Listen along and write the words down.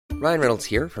Ryan Reynolds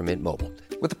here from Mint Mobile.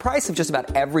 With the price of just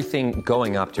about everything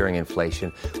going up during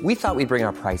inflation, we thought we'd bring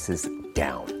our prices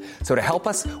down. So to help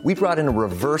us, we brought in a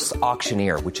reverse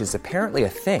auctioneer, which is apparently a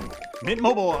thing. Mint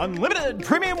Mobile Unlimited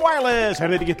Premium Wireless. How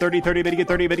to get 30, 30, bit to get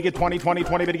 30, bit to get 20, 20,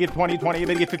 20, bit to get 20, 20,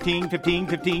 bit to get 15, 15,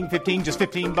 15, 15, just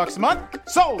 $15 a month?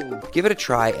 Sold! Give it a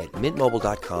try at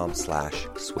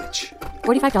mintmobile.com/switch.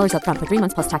 $45 up front for 3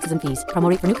 months plus taxes and fees. Promo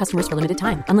rate for new customers for limited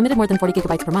time. Unlimited more than 40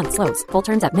 gigabytes per month. Slows full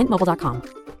terms at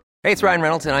mintmobile.com. Hey, it's Ryan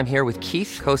Reynolds, and I'm here with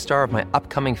Keith, co-star of my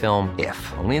upcoming film, If,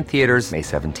 only in theaters May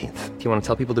 17th. Do you want to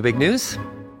tell people the big news?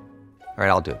 All right,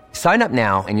 I'll do it. Sign up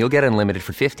now and you'll get unlimited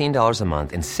for $15 a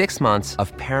month and 6 months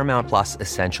of Paramount Plus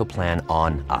Essential Plan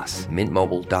on us.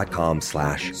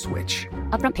 mintmobile.com/switch.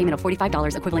 Upfront payment of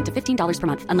 $45 equivalent to $15 per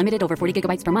month. Unlimited over 40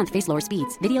 gigabytes per month. Face lower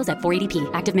speeds. Videos at 480p.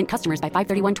 Active Mint customers by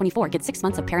 531.24 get 6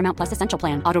 months of Paramount Plus Essential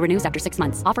Plan. Auto renews after 6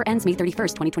 months. Offer ends May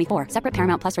 31st, 2024. Separate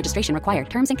Paramount Plus registration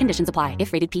required. Terms and conditions apply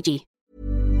if rated PG.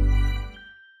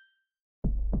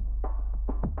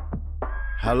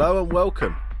 Hello and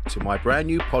welcome to my brand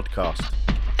new podcast.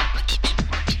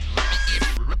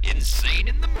 Insane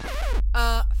in the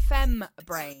Fem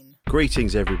Brain.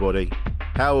 Greetings, everybody.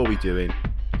 How are we doing?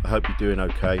 I hope you're doing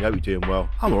okay. I hope you're doing well.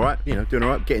 I'm all right. Doing all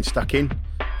right. Getting stuck in.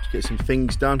 Just get some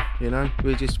things done.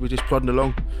 We're just plodding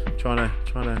along, trying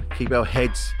to keep our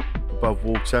heads above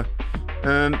water.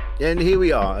 And here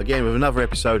we are again with another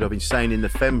episode of Insane in the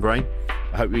Fem Brain.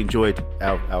 I hope you enjoyed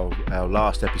our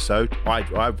last episode.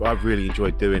 I've really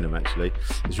enjoyed doing them, actually.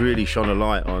 It's really shone a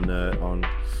light on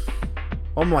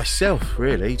myself,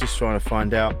 really, just trying to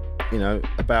find out,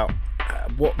 about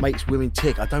what makes women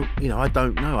tick. I don't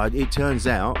know. It turns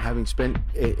out, having spent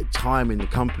time in the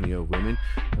company of women,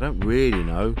 I don't really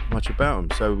know much about them.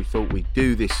 So we thought we'd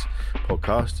do this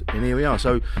podcast, and here we are.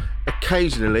 So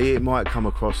occasionally it might come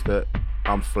across that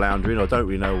I'm floundering. I don't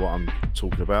really know what I'm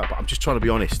talking about, but I'm just trying to be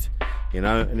honest. And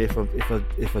if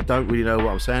I don't really know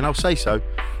what I'm saying, I'll say so.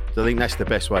 So I think that's the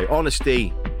best way.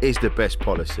 Honesty is the best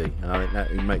policy, and I think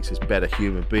that makes us better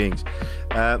human beings.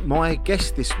 My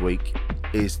guest this week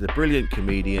is the brilliant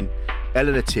comedian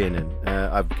Eleanor Tiernan.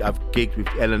 I've gigged with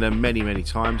Eleanor many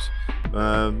times.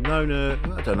 Known her,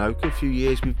 I don't know, a good few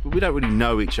years. We don't really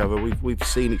know each other. We've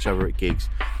seen each other at gigs.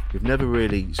 We've never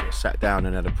really sort of sat down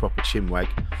and had a proper chinwag.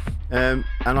 And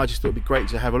I just thought it'd be great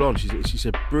to have her on. She's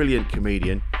a brilliant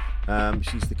comedian.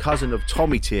 She's the cousin of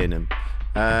Tommy Tiernan,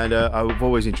 and I've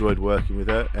always enjoyed working with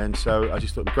her, and so I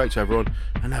just thought it'd be great to have her on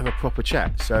and have a proper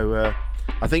chat. So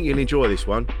I think you'll enjoy this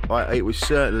one. It was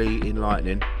certainly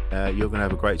enlightening. You're going to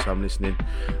have a great time listening,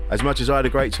 as much as I had a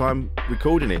great time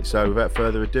recording it. So without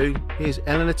further ado, here's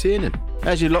Eleanor Tiernan.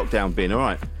 How's your lockdown been? All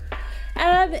right?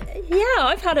 Yeah,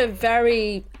 I've had a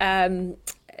very...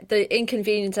 the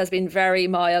inconvenience has been very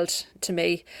mild to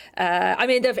me.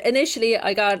 Initially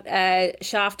I got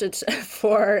shafted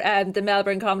for the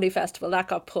Melbourne Comedy Festival. That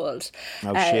got pulled.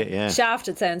 Oh shit, yeah.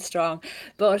 Shafted sounds strong.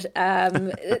 But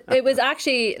it was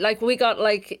actually like we got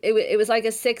like, it was like a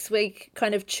 6-week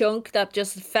kind of chunk that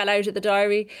just fell out of the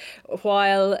diary,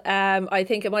 while I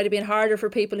think it might have been harder for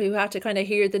people who had to kind of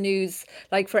hear the news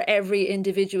like for every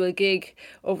individual gig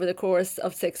over the course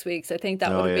of 6 weeks. I think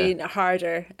that would have been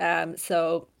harder.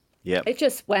 So yeah, it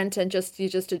just went and you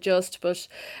just adjust. But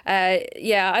I'm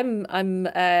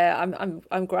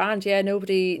grand. Yeah,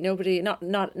 nobody,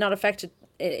 not affected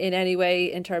in any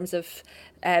way in terms of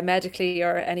medically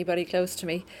or anybody close to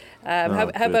me.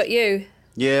 How about you?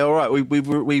 Yeah, all right. We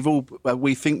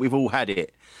think we've all had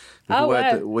it.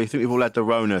 We think we've all had the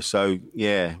Rona. So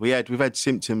yeah, we've had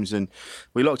symptoms and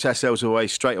we locked ourselves away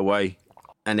straight away.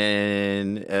 And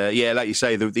then, like you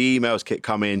say, the emails kept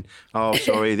coming. Oh,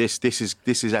 sorry, this has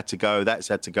had to go, that's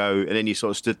had to go. And then you sort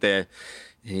of stood there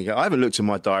and you go, I haven't looked at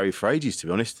my diary for ages, to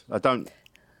be honest. I don't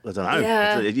know.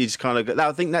 Yeah. You just kind of go,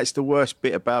 I think that's the worst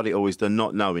bit about it all, is the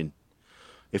not knowing.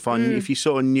 If you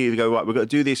sort of knew, you go, right, we've got to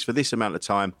do this for this amount of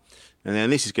time, and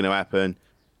then this is going to happen,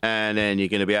 and then you're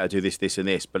going to be able to do this, this, and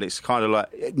this. But it's kind of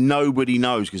like nobody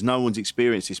knows because no one's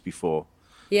experienced this before.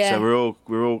 Yeah. So we're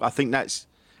all. I think that's.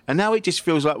 And now it just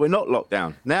feels like we're not locked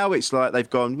down. Now it's like they've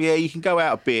gone, yeah, you can go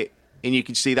out a bit and you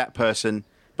can see that person,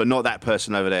 but not that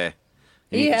person over there.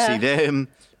 And you can see them,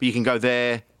 but you can go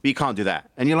there, but you can't do that.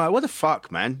 And you're like, what the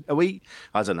fuck, man? Are we?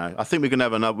 I don't know. I think we're gonna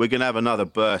have another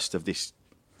burst of this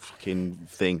fucking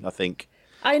thing, I think.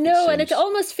 I know, and it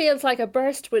almost feels like a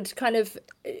burst would kind of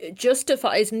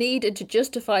is needed to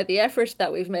justify the effort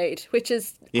that we've made, which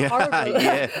is horrible.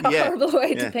 Horrible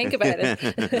way to think about it.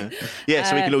 So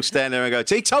we can all stand there and go,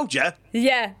 "He told you."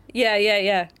 Yeah.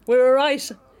 We were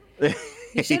right. You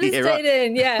should have stayed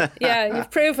in. Yeah.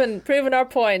 You've proven our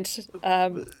point.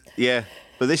 But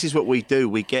this is what we do.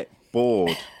 We get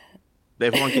bored.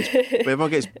 Everyone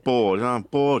gets bored. And I'm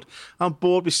bored. I'm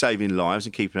bored with saving lives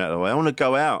and keeping it out of the way. I want to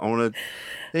go out. I want to.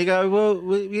 They go, well,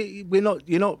 we're not.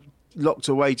 You're not locked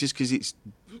away just because it's,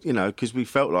 because we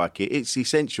felt like it. It's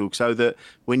essential so that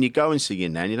when you go and see your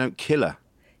nan, you don't kill her.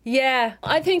 Yeah,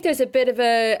 I think there's a bit of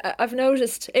I've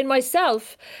noticed in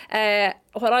myself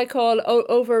what I call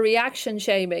overreaction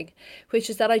shaming, which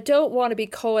is that I don't want to be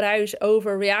caught out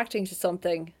overreacting to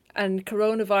something. And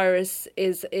coronavirus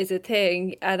is a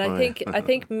thing, and I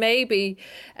think maybe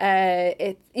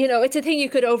it's a thing you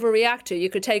could overreact to. You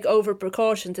could take over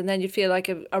precautions, and then you feel like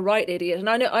a right idiot. And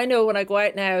I know when I go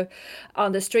out now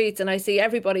on the streets and I see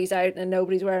everybody's out and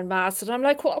nobody's wearing masks, and I'm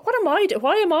like, what am I doing?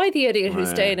 Why am I the idiot who's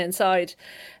staying inside?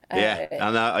 Yeah,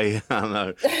 I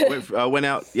know. I went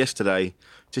out yesterday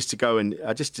just to go and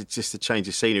just to change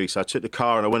the scenery. So I took the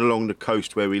car and I went along the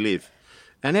coast where we live,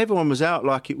 and everyone was out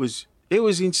like it was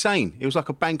insane. It was like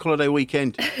a bank holiday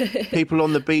weekend. People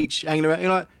on the beach hanging around.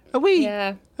 You're like, are we?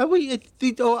 I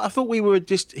thought we were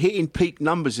just hitting peak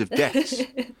numbers of deaths,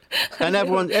 and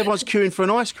everyone's queuing for an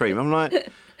ice cream. I'm like, what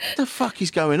the fuck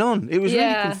is going on? It was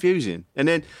really confusing. And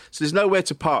then so there's nowhere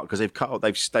to park because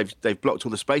they've blocked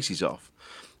all the spaces off.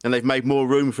 And they've made more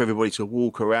room for everybody to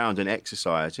walk around and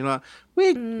exercise.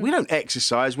 We don't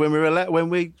exercise when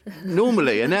we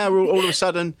normally. And now all of a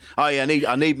sudden, I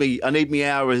need me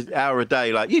hour a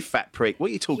day. Like, you fat prick, what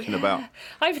are you talking about?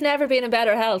 I've never been in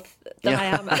better health than I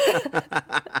am.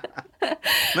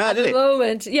 Mad, at the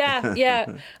moment. Yeah.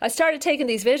 I started taking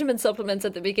these vitamin supplements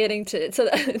at the beginning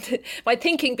my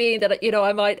thinking being that,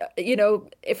 I might,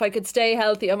 if I could stay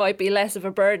healthy, I might be less of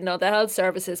a burden on the health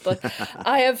services. But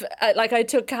I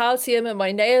took calcium and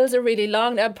my nails are really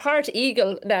long. I'm part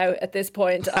eagle now at this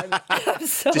point. I'm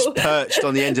so just perched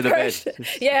on the end of the bed.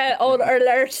 Yeah, all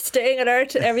alert, staying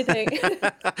alert, everything.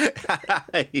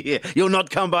 Yeah, you'll not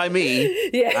come by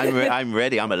me. Yeah, I'm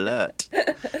ready. I'm alert.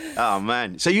 Oh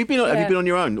man! So have you been on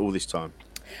your own all this time?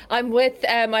 I'm with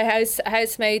my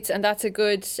housemates, and that's a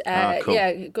good,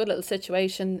 cool. good little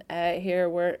situation here.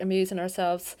 We're amusing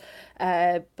ourselves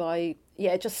by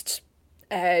just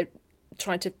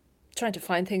trying to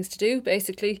find things to do,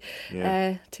 basically,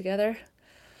 together.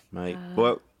 Mate,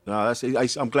 well, no,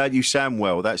 I'm glad you sound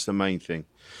well. That's the main thing.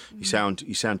 You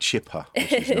sound chipper,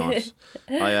 which is nice.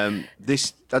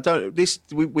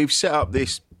 We've set up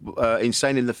this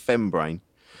Insane in the Fembrain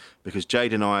because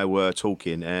Jade and I were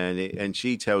talking, and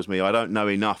she tells me I don't know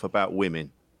enough about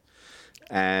women.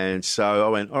 And so I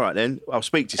went, all right, then I'll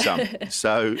speak to some.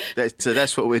 so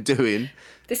that's what we're doing.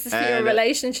 This is for your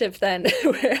relationship, then.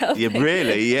 Yeah,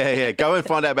 really, yeah. Go and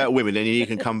find out about women, and you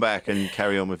can come back and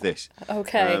carry on with this.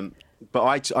 Okay.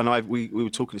 But we were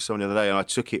talking to someone the other day, and I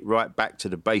took it right back to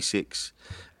the basics.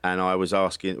 And I was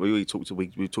asking, we talked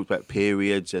about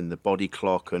periods and the body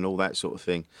clock and all that sort of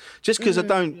thing. Just because I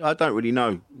don't really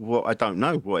know what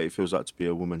it feels like to be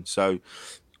a woman. So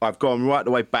I've gone right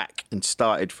the way back and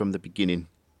started from the beginning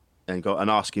and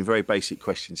asking very basic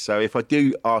questions. So if I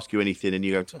do ask you anything and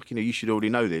you go, you should already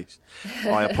know this,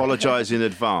 I apologise in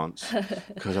advance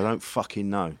because I don't fucking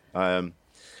know.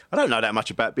 I don't know that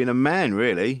much about being a man,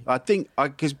 really. I think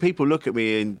because people look at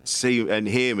me and see and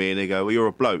hear me and they go, well, you're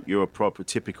a bloke, you're a proper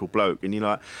typical bloke. And you're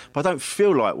like, but I don't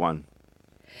feel like one.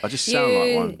 I just sound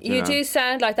like one. You do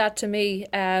sound like that to me.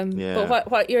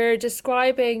 But what you're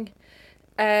describing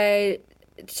to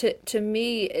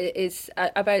me is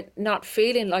about not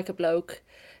feeling like a bloke.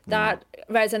 That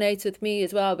resonates with me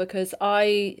as well because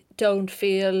I don't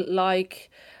feel like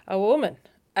a woman.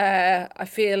 I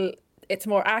feel it's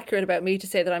more accurate about me to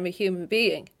say that I'm a human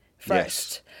being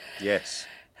first. Yes.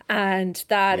 And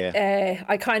that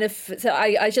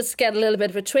I just get a little bit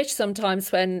of a twitch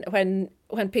sometimes when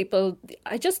people,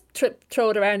 I just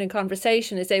throw it around in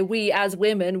conversation and say, we as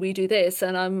women, we do this.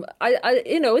 And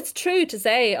it's true to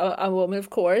say I'm a woman,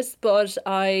 of course, but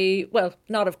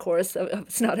not of course,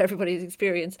 it's not everybody's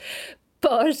experience.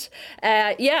 But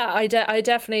I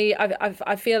definitely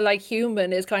I feel like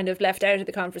human is kind of left out of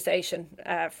the conversation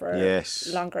for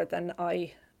longer than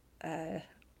I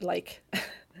like.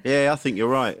 Yeah, I think you're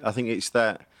right. I think it's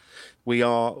that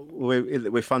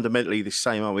we're fundamentally the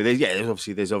same, aren't we? There's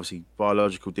obviously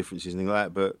biological differences and things like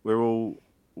that, but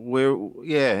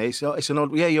it's an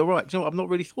odd. Yeah, you're right. Do you know what? I've not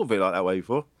really thought of it like that way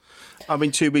before. I've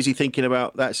been too busy thinking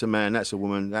about that's a man, that's a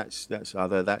woman, that's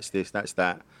other, that's this, that's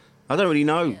that. I don't really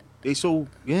know. It's all,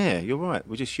 you're right.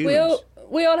 We're just humans.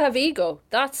 We all have ego.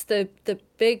 That's the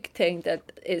big thing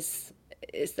that is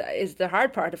is the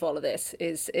hard part of all of this,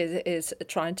 is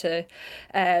trying to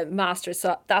master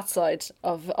that side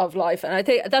of life. And I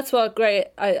think that's what great,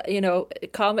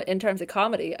 in terms of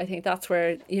comedy, I think that's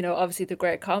where, obviously the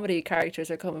great comedy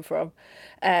characters are coming from,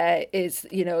 is,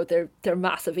 their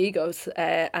massive egos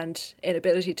and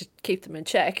inability to keep them in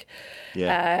check.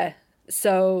 Yeah.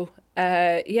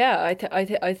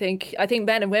 I think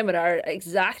men and women are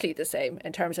exactly the same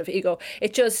in terms of ego.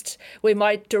 It just, we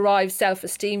might derive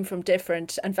self-esteem from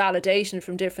different, and validation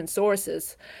from different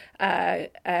sources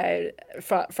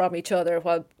from each other,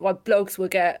 while blokes will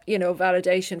get,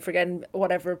 validation for getting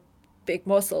whatever big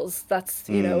muscles. That's,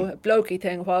 a blokey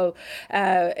thing, while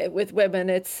with women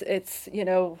it's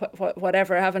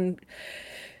whatever, having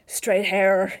straight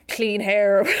hair, clean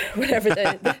hair, whatever,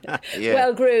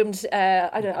 well groomed.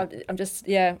 I'm just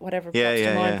whatever.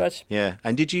 But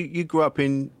And did you grow up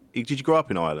in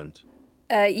Ireland?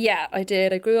 Yeah, I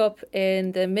did. I grew up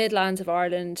in the Midlands of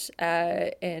Ireland,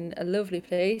 in a lovely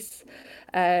place,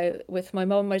 with my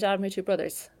mum, my dad, and my two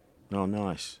brothers. Oh,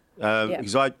 nice.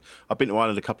 Because I've been to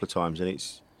Ireland a couple of times, and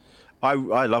I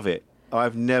love it.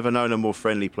 I've never known a more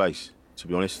friendly place, to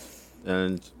be honest.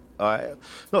 And I'm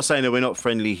not saying that we're not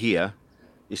friendly here.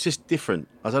 It's just different.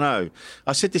 I don't know. I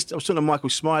was talking to Michael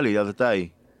Smiley the other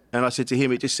day, and I said to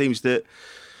him, it just seems that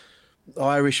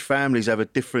Irish families have a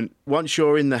different. Once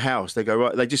you're in the house, they go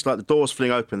right. They just, like, the doors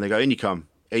fling open. They go, in you come.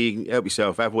 Here, you can help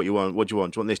yourself. Have what you want. What do you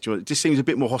want? Do you want this? Do you want? It just seems a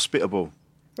bit more hospitable.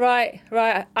 Right.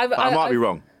 I might be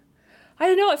wrong. I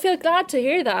don't know. I feel glad to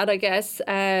hear that, I guess.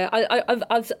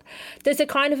 There's a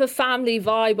kind of a family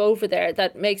vibe over there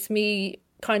that makes me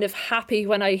kind of happy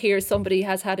when I hear somebody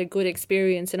has had a good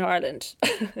experience in Ireland.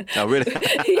 Oh, really?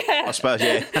 Yeah. I suppose,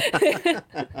 yeah.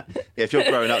 If you're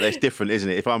growing up there, it's different, isn't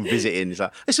it? If I'm visiting, it's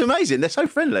like, it's amazing. They're so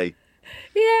friendly.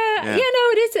 Yeah, no,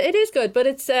 it is good, but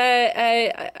it's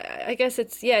I guess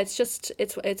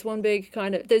it's one big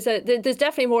kind of, there's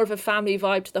definitely more of a family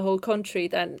vibe to the whole country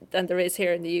than there is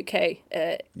here in the UK.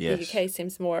 Yes. The UK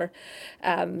seems more,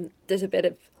 there's a bit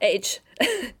of age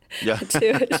to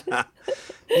it.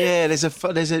 Yeah, there's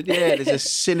a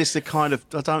sinister kind of,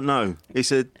 I don't know.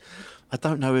 I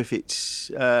don't know if it's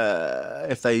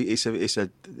a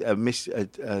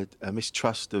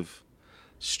mistrust of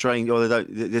strange, or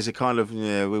there's a kind of,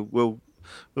 we'll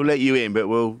let you in, but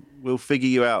we'll figure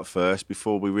you out first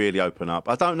before we really open up.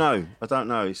 I don't know.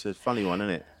 It's a funny one,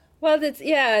 isn't it? Well,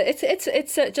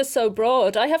 it's just so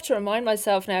broad. I have to remind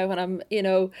myself now when I'm,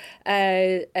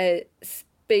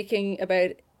 speaking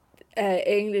about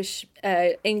English,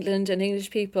 England and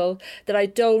English people, that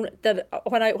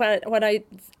when I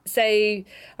say,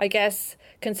 I guess,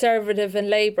 Conservative and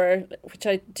Labour, which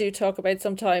I do talk about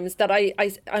sometimes, that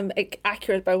I'm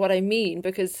accurate by what I mean,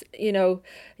 because you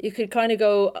could kind of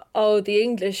go, oh, the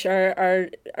English are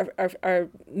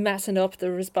messing up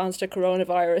the response to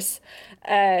coronavirus,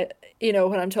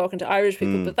 when I'm talking to Irish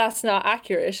people, but that's not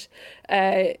accurate.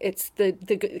 It's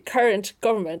the current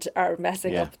government are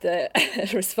messing up the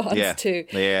response to,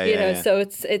 So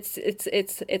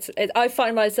it's I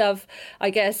find myself, I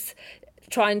guess,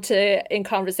 trying to, in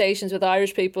conversations with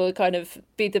Irish people, kind of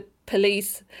be the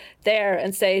police there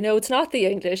and say, no, it's not the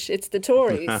English, it's the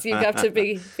Tories. You have to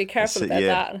be careful about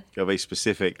that. Got to be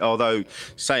specific. Although,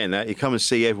 saying that, you come and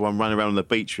see everyone running around on the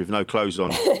beach with no clothes on,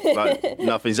 like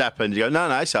nothing's happened. You go, no,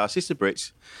 it's us, it's the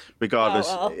Brits, regardless.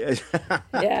 Oh,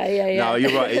 well. Yeah. No,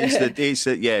 you're right. It's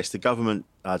the government.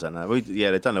 I don't know.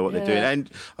 They don't know what they're doing. And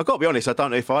I've got to be honest, I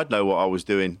don't know if I'd know what I was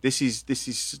doing. This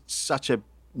is such a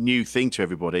new thing to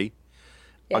everybody.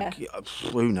 Yeah.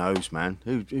 Who knows, man?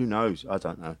 Who knows? I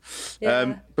don't know.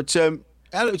 Yeah.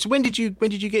 Alex, when did you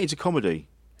get into comedy?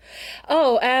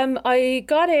 Oh, I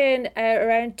got in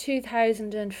around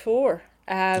 2004.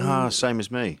 Same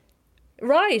as me.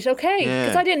 Right. Okay. Yeah.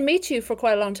 Because I didn't meet you for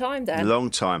quite a long time then. A long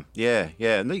time. Yeah.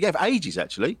 And you have ages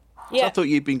actually. Yeah. So I thought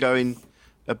you'd been going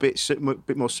a bit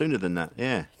more sooner than that.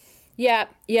 Yeah. Yeah.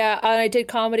 And I did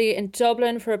comedy in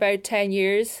Dublin for about 10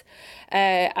 years,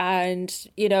 and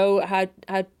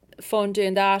had fun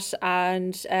doing that,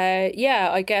 and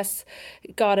I guess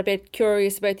got a bit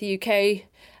curious about the UK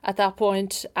at that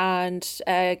point, and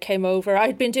came over.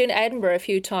 I'd been doing Edinburgh a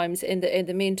few times in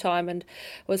the meantime, and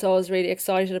was always really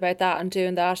excited about that and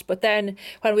doing that. But then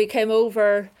when we came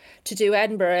over to do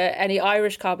Edinburgh, any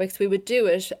Irish comics, we would do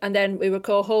it, and then we would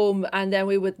go home, and then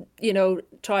we would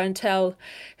try and tell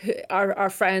our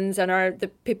friends and the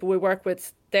people we work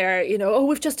with there, oh,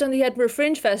 we've just done the Edinburgh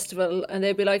Fringe Festival, and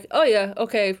they'd be like, oh yeah,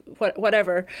 okay,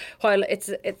 whatever. While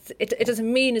it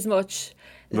doesn't mean as much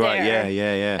Right, there.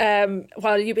 yeah.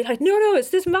 While you'd be like, no, it's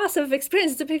this massive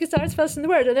experience. It's the biggest arts fest in the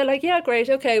world. And they're like, yeah, great,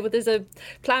 okay, but there's a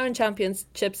ploughing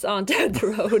championships on down the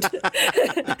road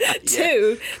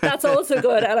too. That's also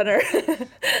good, Eleanor.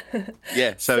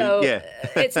 Yeah, so yeah.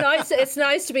 It's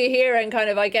nice to be here and kind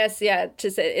of, I guess,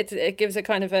 just it gives a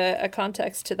kind of a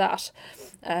context to that,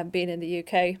 being in the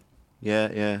UK.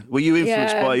 Yeah. Were you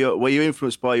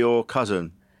influenced by your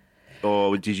cousin,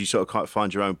 or did you sort of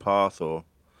find your own path, or?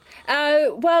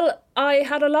 Well, I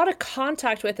had a lot of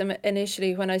contact with him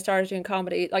initially when I started doing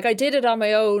comedy. Like, I did it on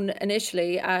my own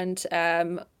initially, and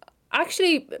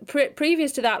actually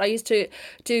previous to that, I used to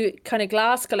do kind of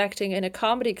glass collecting in a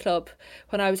comedy club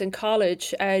when I was in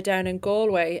college down in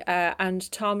Galway,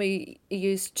 and Tommy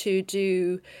used to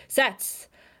do sets.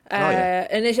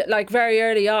 Like very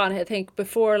early on, I think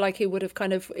before like he would have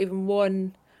kind of even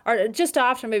won, or just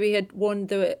after maybe he had won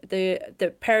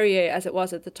the Perrier as it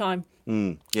was at the time.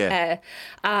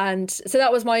 And so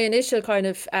that was my initial kind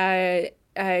of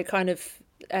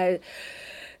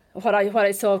what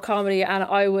I saw of comedy, and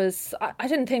I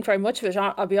didn't think very much of it.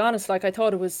 I'll be honest. Like, I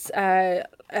thought it was I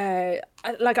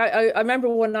remember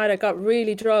one night I got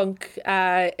really drunk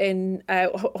when I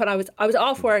was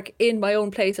off work in my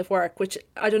own place of work, which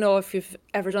I don't know if you've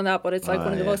ever done that, but it's like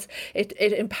one of the most, it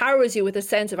empowers you with a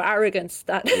sense of arrogance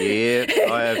that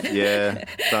I have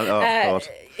God.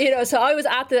 So I was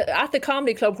at the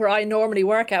comedy club where I normally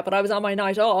work at, but I was on my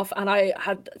night off and I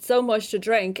had so much to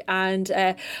drink, and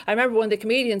I remember one of the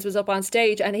comedians was up on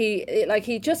stage and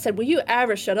he just said, "Will you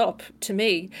ever shut up?" to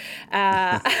me.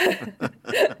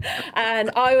 And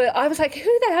I was like,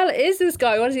 who the hell is this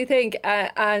guy? What does he think?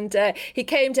 And he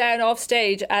came down off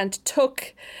stage and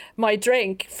took my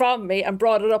drink from me and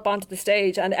brought it up onto the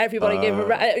stage, and everybody gave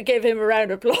him a round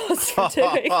of applause for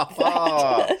doing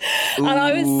that. And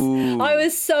I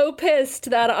was so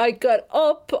pissed that I got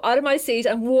up out of my seat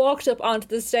and walked up onto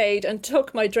the stage and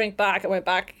took my drink back and went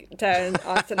back down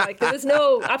onto, like, there was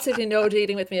absolutely no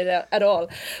dealing with me at all.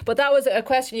 But that was a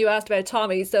question you asked about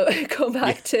Tommy, so come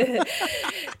back to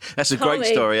that's a Tommy.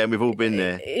 Great story, and we've all been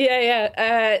there.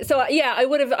 I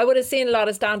would have seen a lot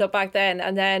of stand up back then,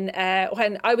 and then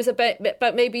when I was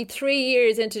about maybe 3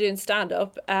 years into doing stand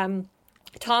up,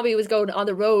 Tommy was going on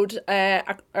the road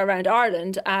around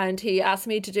Ireland, and he asked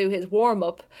me to do his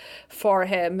warm-up for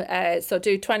him. So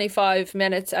do 25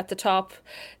 minutes at the top,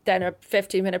 then a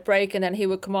 15-minute break, and then he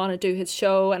would come on and do his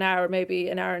show, maybe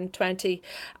an hour and 20.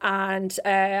 And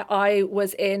I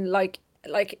was in like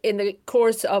in the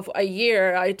course of a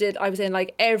year, I was in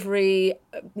like every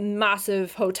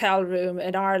massive hotel room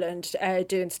in Ireland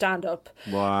doing stand up.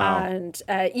 Wow. And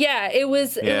it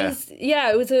was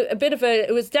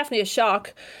definitely a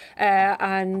shock,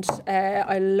 and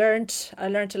I learnt a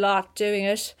lot doing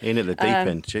it. In at the deep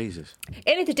end, Jesus.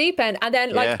 In at the deep end, and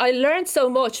then I learned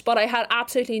so much, but I had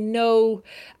absolutely no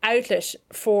outlet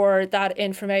for that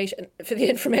information, for the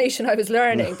information I was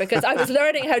learning, because I was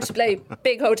learning how to play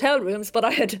big hotel rooms, but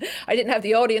I didn't have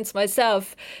the audience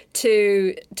myself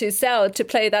to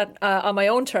play that on my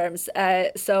own terms.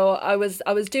 So I was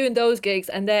doing those gigs,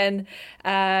 and then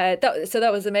that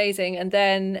was amazing. And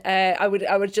then I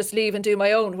would just leave and do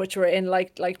my own, which were in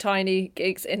like tiny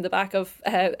gigs in the back of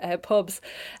pubs,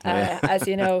 as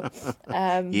you know.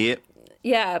 Yep.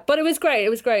 Yeah, but it was great. It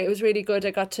was really good.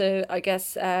 I got to, I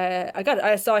guess,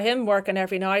 I saw him working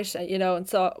every night, and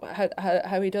saw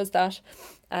how he does that.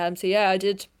 So yeah, I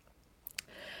did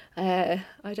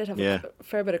have a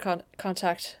fair bit of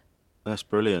contact. That's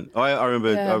brilliant. I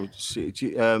remember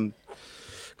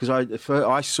because I'd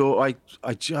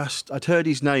heard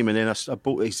his name, and then I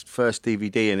bought his first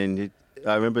DVD, and then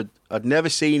I remember I'd never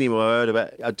seen him or heard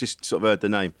about. I just sort of heard the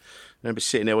name. I remember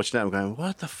sitting there watching that and going,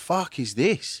 "What the fuck is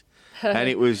this?" And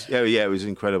it was it was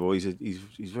incredible. He's a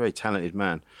very talented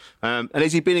man. And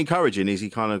has he been encouraging? Has he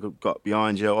kind of got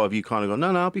behind you, or have you kind of gone,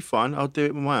 "No, I'll be fine. I'll do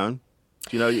it on my own"?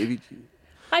 Do you know?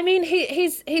 I mean,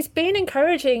 he's been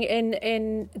encouraging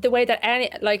in the way that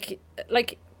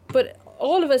but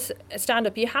all of us stand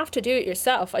up, you have to do it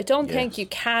yourself. I don't think you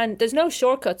can. There's no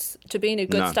shortcuts to being a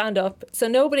good stand up. So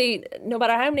nobody, no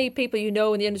matter how many people you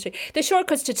know in the industry, there's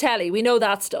shortcuts to telly. We know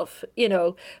that stuff,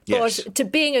 But to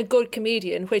being a good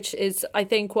comedian, which is, I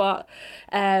think, what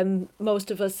most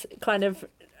of us kind of,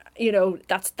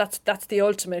 that's the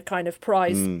ultimate kind of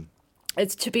prize.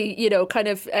 It's to be, kind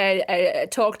of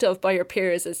talked of by your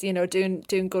peers as,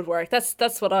 doing good work.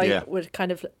 That's what I would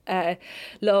kind of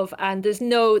love. And there's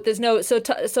no. So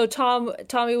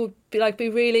Tommy would be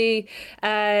really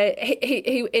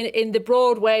he in the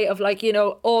broad way of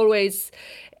always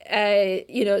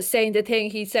saying the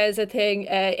thing. He says a thing.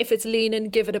 If it's leaning,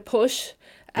 give it a push.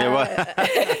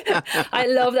 I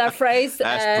love that phrase.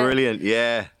 That's brilliant.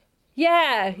 Yeah.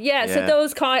 Yeah. So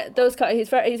those kind, he's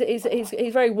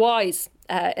very wise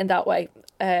in that way,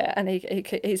 and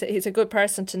he's a good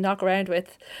person to knock around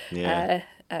with. Yeah.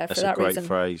 For That's that a great reason.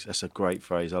 phrase. That's a great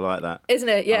phrase. I like that. Isn't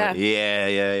it? Yeah.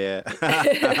 Yeah.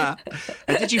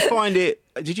 And did you find?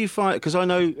 Because I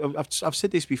know I've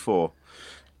said this before.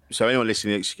 So anyone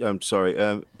listening, I'm sorry,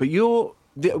 but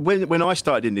when I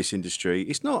started in this industry,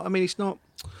 it's not outrightly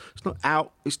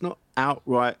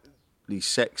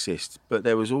sexist, but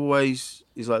there was always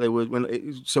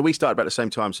so we started about the same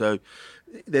time. So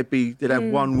they'd have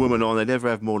one woman on, they'd never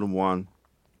have more than one.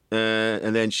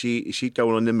 And then she'd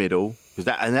go on in the middle,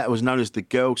 that was known as the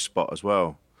girl spot as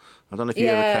well. I don't know if you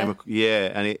ever came across.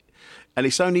 Yeah, and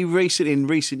it's only in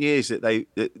recent years that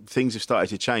things have started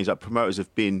to change. Like promoters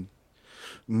have been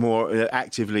more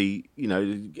actively,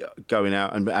 going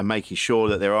out and making sure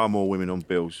that there are more women on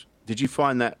bills. Did you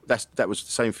find that was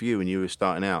the same for you when you were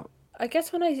starting out? I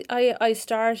guess when I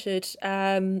started,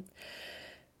 the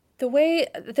way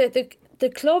the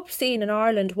club scene in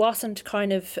Ireland wasn't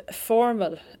kind of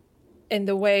formal in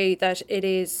the way that it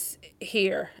is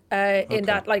here. In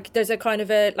that, like, there's a kind of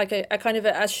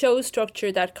a show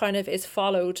structure that kind of is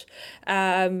followed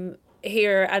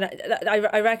here, and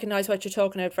I recognise what you're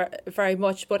talking about very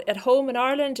much. But at home in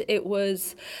Ireland, it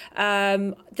was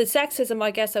the sexism, I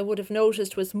guess I would have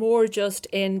noticed, was more just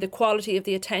in the quality of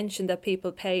the attention that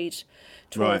people paid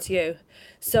towards you.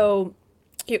 So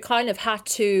you kind of had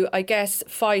to, I guess,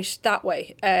 fight that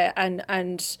way. I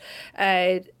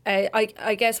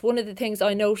guess one of the things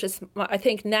I noticed, I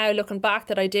think now looking back,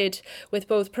 that I did with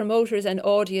both promoters and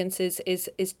audiences is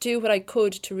do what I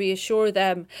could to reassure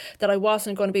them that I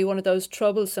wasn't going to be one of those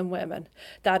troublesome women,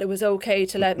 that it was okay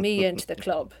to let me into the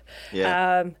club.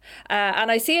 And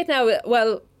I see it now,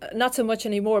 well, not so much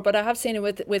anymore, but I have seen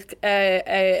it with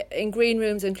in green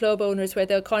rooms and club owners, where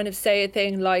they'll kind of say a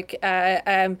thing like,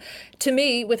 to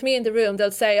me, with me in the room, they'll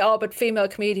say, "Oh, but female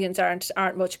comedians aren't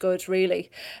much good,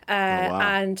 really."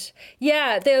 And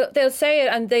yeah, they'll say it,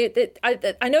 and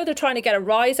I know they're trying to get a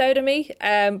rise out of me,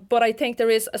 but I think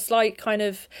there is a slight kind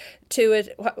of to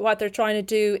it. What they're trying to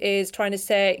do is trying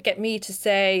to get me to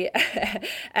say,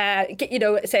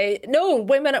 say no,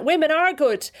 women are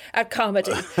good at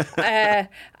comedy,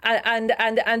 and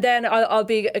then I'll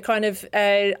be kind of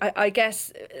I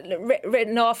guess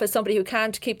written off as somebody who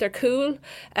can't keep their cool.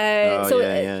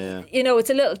 It's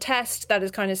a little test that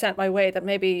is kind of sent my way that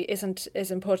maybe isn't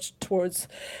put towards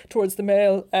the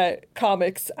male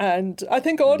comics, and I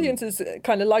think audiences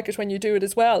kind of like it when you do it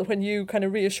as well, when you kind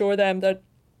of reassure them that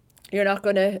you're not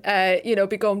going to,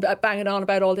 be going banging on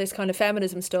about all this kind of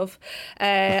feminism stuff.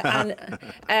 And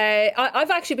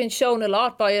I've actually been shown a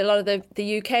lot by a lot of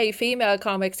the UK female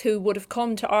comics who would have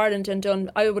come to Ireland and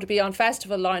I would be on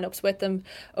festival lineups with them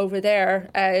over there.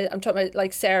 I'm talking about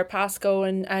like Sarah Pascoe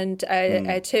and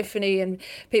Tiffany, and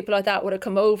people like that would have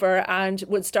come over and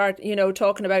would start,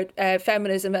 talking about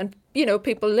feminism, and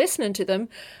people listening to them.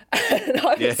 And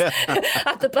I was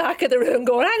at the back of the room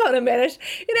going, hang on a minute,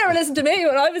 you never listened to me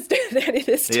when I was doing any of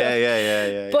this stuff.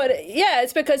 Yeah. But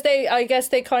it's because I guess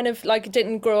they kind of like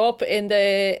didn't grow up in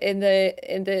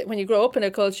the when you grow up in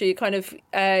a culture, you kind of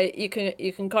you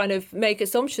can kind of make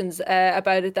assumptions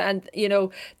about it, and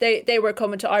they were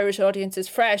coming to Irish audiences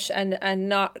fresh and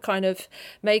not kind of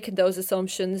making those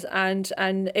assumptions, and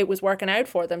it was working out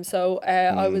for them. So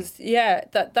I was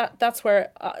that's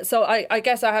where so I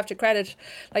guess I have to credit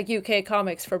like UK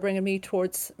comics for bringing me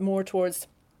towards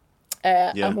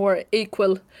a more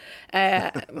equal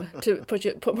to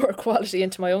put more quality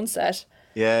into my own set.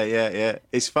 Yeah.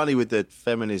 It's funny with the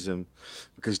feminism,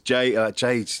 because Jade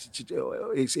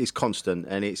it's constant,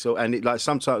 and like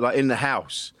sometimes like in the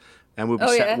house, and we'll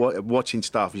be watching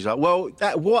stuff. He's like, "Well,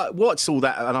 what's all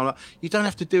that?" And I'm like, "You don't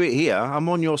have to do it here. I'm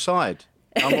on your side.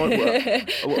 We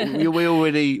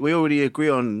already agree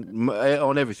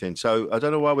on everything. So I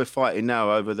don't know why we're fighting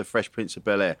now over the Fresh Prince of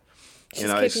Bel-Air." Keeping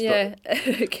you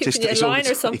in line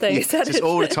or something. Just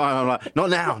all the time. I'm like, not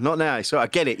now. So I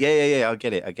get it. Yeah. I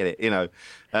get it.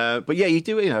 But yeah, you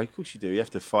do. Of course you do. You have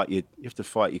to fight your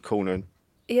corner.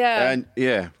 Yeah. And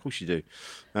yeah, of course you do.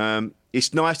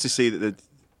 It's nice to see that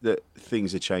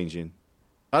things are changing.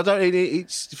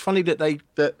 It's funny that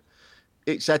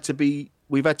it's had to be.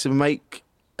 We've had to make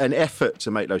an effort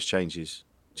to make those changes.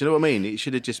 Do you know what I mean? It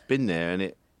should have just been there, and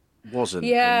it wasn't.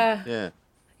 Yeah,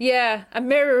 a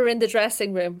mirror in the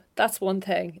dressing room. That's one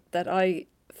thing that I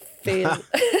feel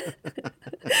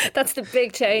That's the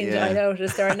big change. Yeah. I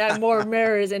noticed there are now more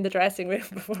mirrors in the dressing room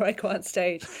before I go on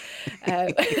stage.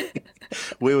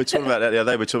 We were talking about that the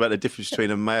other day. We were talking about the difference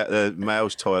between a male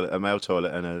toilet,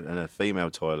 and a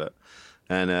female toilet.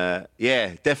 And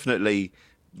yeah, definitely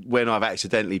when I've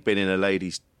accidentally been in a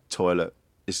lady's toilet,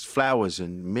 there's flowers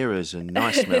and mirrors and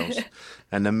nice smells.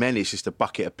 And the men, it's just a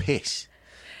bucket of piss.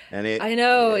 And I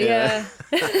know, yeah.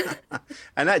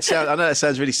 And I know that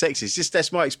sounds really sexy. It's just,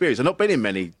 that's my experience. I've not been in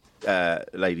many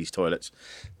ladies' toilets,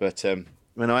 but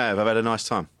when I have, I've had a nice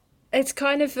time. It's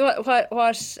kind of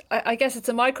what I guess it's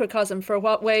a microcosm for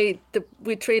what way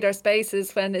we treat our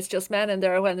spaces when it's just men in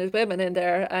there or when there's women in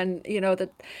there, and you know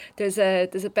that there's a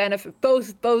benefit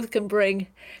both can bring,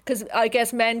 because I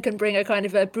guess men can bring a kind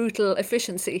of a brutal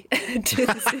efficiency to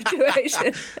the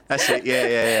situation. That's it,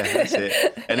 yeah, that's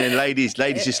it. And then ladies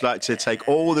just like to take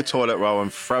all the toilet roll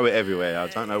and throw it everywhere. I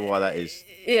don't know why that is.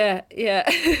 Yeah.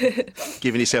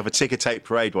 Giving yourself a ticker tape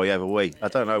parade while you have a wee. I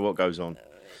don't know what goes on.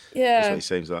 Yeah, that's what it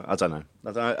seems like. I don't know.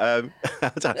 I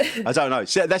don't know.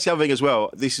 So that's the other thing as well.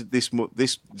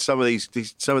 Some of these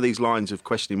lines of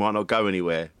questioning might not go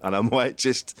anywhere, and I might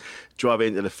just drive it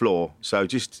into the floor. So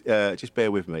just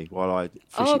bear with me while I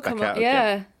fish it back out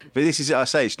again. But this is, I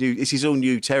say, it's new. This is all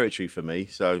new territory for me.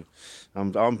 So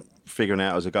I'm figuring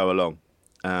out as I go along.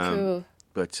 Cool.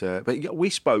 But we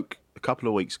spoke a couple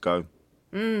of weeks ago,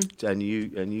 and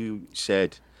you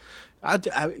said.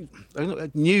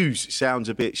 News sounds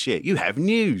a bit shit. You have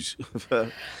news.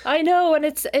 I know, and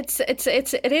it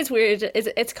is weird.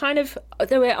 It's kind of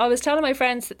the way I was telling my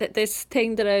friends that this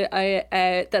thing that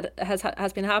that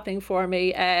has been happening for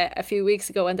me a few weeks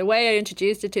ago, and the way I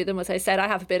introduced it to them was I said I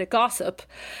have a bit of gossip,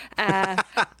 and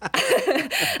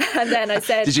then I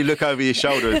said, "Did you look over your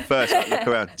shoulder at first? Like, look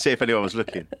around, see if anyone was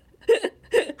looking."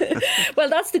 Well,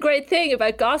 that's the great thing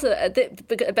about gossip,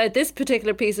 about this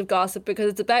particular piece of gossip, because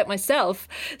it's about myself.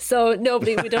 So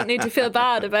we don't need to feel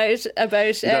bad about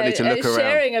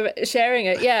sharing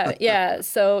it. Yeah.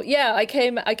 So yeah, I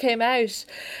came out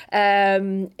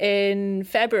in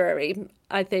February.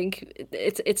 I think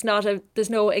it's not there's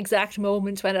no exact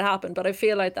moment when it happened, but I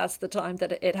feel like that's the time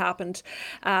that it happened.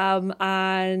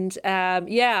 I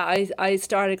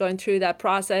started going through that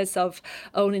process of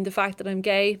owning the fact that I'm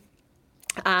gay.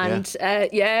 And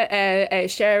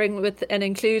sharing with and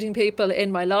including people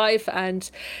in my life, and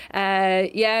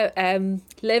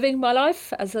living my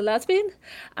life as a lesbian,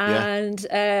 and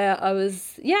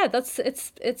it's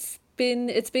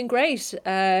been great.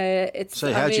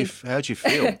 How'd you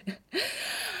feel?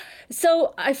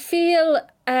 So I feel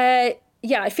I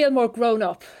feel more grown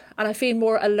up, and I feel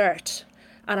more alert,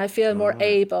 and I feel more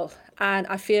able. And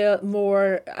I feel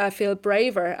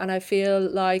braver, and I feel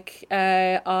like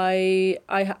I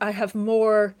have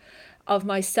more of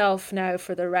myself now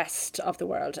for the rest of the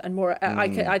world, and more.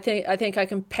 I think I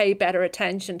can pay better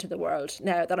attention to the world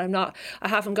now that I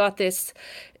haven't got this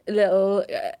little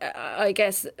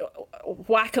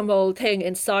whack-a-mole thing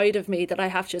inside of me that I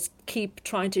have to just keep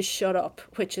trying to shut up,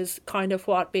 which is kind of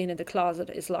what being in the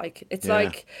closet is like. It's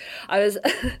like I was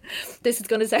this is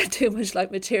going to sound too much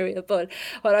like material, but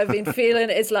what I've been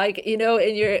feeling is like, you know,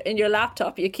 in your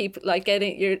laptop you keep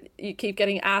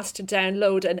getting asked to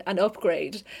download an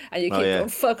upgrade, and you keep going,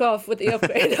 fuck off with the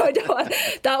upgrade.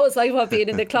 That was like what being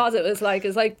in the closet was like.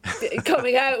 It's like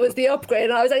coming out was the upgrade,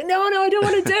 and I was like, no, I don't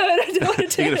want to do it. I don't want to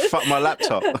do it. You're gonna fuck my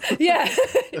laptop. Yeah,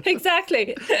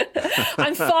 exactly.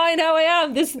 I'm fine how I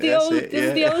am.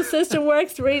 The old system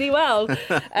works really well.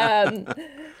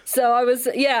 So I was,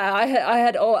 I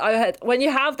had when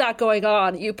you have that going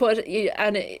on,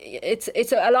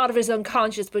 it's a lot of it is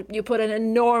unconscious, but you put an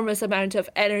enormous amount of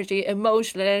energy,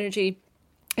 emotional energy,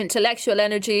 intellectual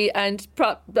energy, and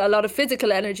a lot of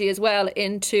physical energy as well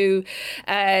into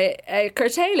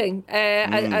curtailing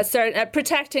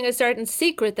protecting a certain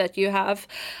secret that you have,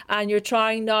 and you're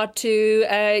trying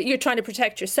to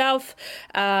protect yourself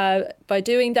by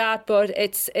doing that, but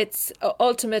it's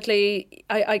ultimately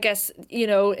I guess, you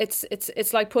know, it's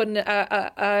like putting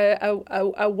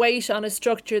a weight on a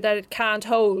structure that it can't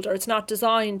hold, or it's not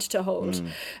designed to hold,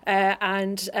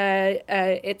 and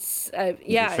it's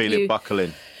you can feel it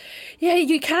buckling. Yeah,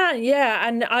 you can. Yeah,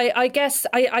 and I guess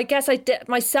I did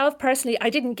myself personally.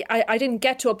 I didn't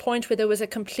get to a point where there was a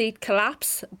complete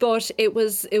collapse, but it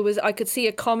was I could see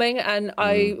it coming, and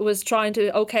I was trying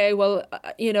to I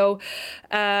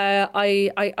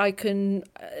can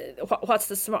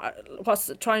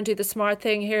try and do the smart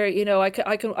thing here. You know, I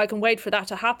can wait for that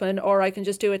to happen, or I can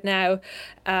just do it now,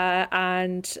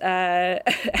 and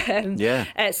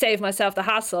save myself the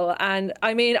hassle. And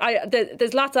I mean,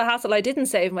 there's lots of hassle I didn't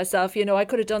save myself. myself, I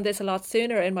could have done this a lot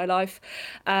sooner in my life,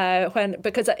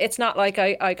 because it's not like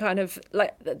I kind of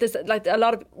like this, like a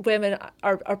lot of women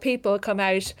or people come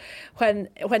out when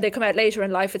they come out later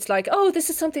in life. It's like, oh, this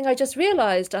is something I just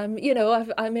realised. I'm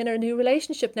in a new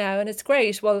relationship now, and it's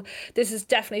great. Well, this is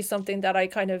definitely something that I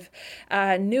kind of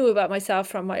knew about myself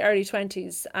from my early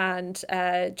 20s, and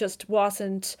just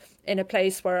wasn't in a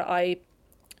place where I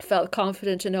felt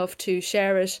confident enough to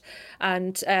share it,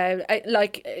 and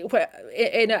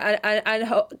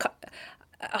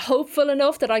hopeful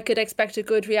enough that I could expect a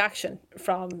good reaction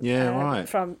from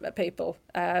people.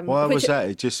 Why was that?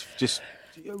 It just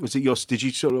was it did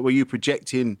you sort of, were you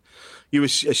projecting? You were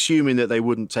assuming that they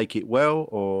wouldn't take it well,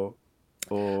 or?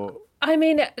 I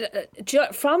mean,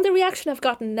 from the reaction I've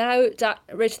gotten now,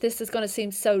 Rich, this is going to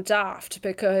seem so daft,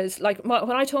 because like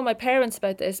when I told my parents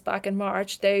about this back in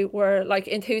March, they were like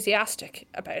enthusiastic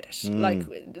about it, like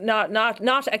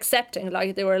not accepting.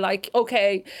 Like they were like,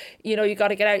 okay, you got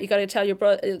to get out, you got to tell your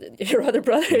other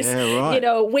brothers,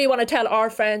 we want to tell our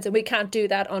friends, and we can't do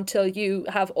that until you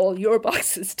have all your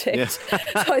boxes ticked. Yeah.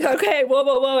 So I thought, okay,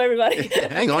 whoa, everybody,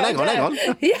 hang on.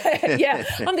 Yeah,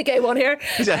 I'm the gay one here.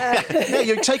 Yeah,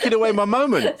 you're taking away my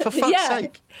moment, for fuck's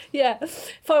sake. Yeah,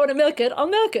 if I want to milk it, I'll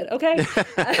milk it, okay?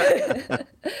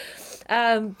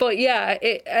 But yeah,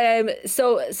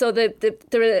 so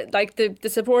the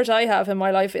support I have in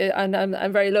my life, and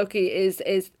I'm very lucky,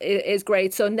 is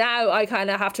great. So now I kind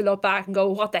of have to look back and go,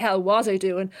 what the hell was I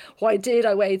doing? Why did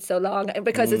I wait so long?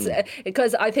 Because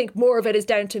because I think more of it is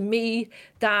down to me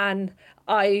than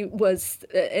I was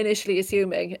initially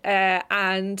assuming,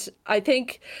 and I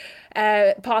think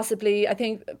possibly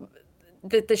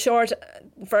the short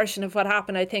version of what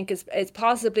happened, I think, is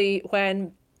possibly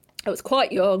when I was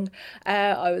quite young.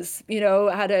 I was,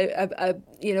 had a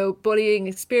bullying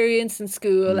experience in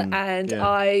school, and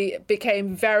I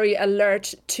became very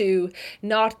alert to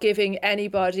not giving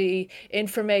anybody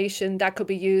information that could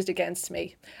be used against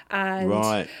me.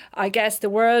 And I guess the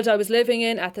world I was living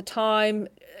in at the time,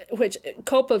 which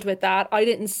coupled with that, I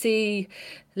didn't see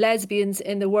lesbians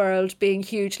in the world being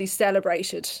hugely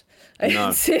celebrated. I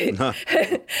didn't see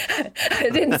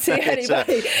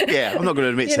anybody. I'm not going to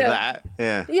admit to that.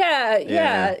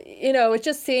 Yeah. It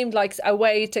just seemed like a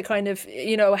way to kind of,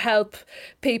 help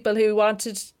people who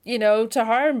wanted, to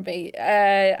harm me.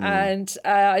 And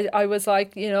I was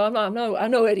like, I'm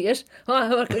no idiot. I'm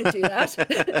not going to do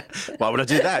that. Why would I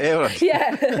do that?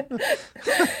 Yeah.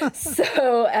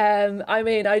 So, I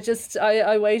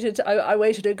waited. I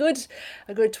waited a good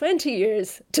 20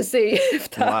 years to see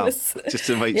if that was just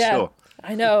to make sure.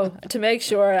 I know, to make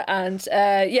sure, and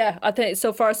I think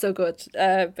so far so good.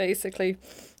 Basically.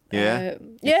 Yeah.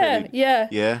 Yeah.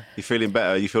 You're feeling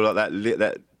better. You feel like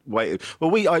that weight.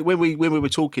 Well, when we were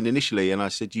talking initially, and I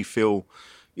said you feel.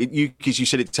 Because you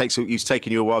said it's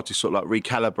taken you a while to sort of like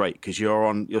recalibrate, because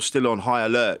you're still on high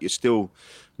alert. You're still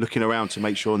looking around to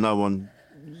make sure no one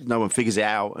figures it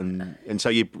out, and so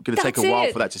you're going to take a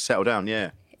while for that to settle down.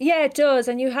 Yeah. Yeah, it does,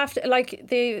 and you have to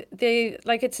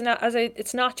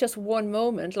it's not just one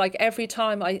moment. Like every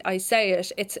time I say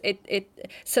it, it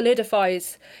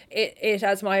solidifies it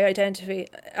as my identity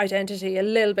a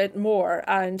little bit more,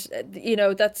 and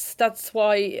that's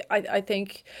why I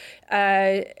think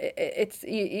it's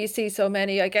you see so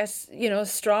many, I guess,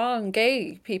 strong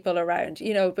gay people around,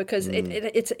 because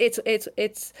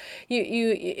it's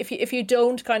if you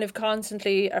don't kind of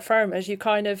constantly affirm it, you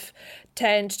kind of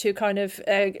tend to kind of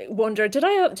wonder, did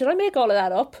I make all of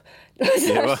that up? I'm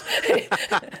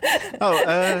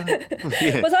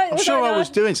sure I was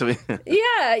doing something.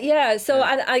 Yeah. So,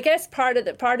 and I guess part of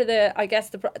the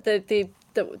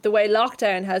way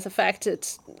lockdown has affected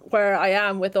where I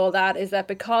am with all that is that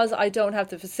because I don't have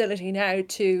the facility now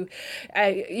to,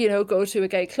 go to a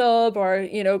gay club or,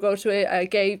 go to a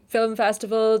gay film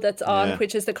festival that's on,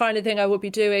 which is the kind of thing I would be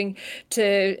doing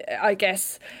to, I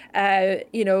guess,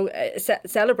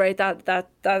 celebrate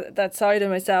that side of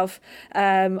myself.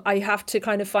 I have to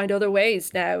kind of find other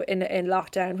ways now in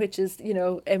lockdown, which is,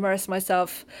 immerse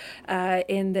myself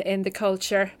in the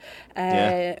culture,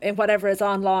 in whatever is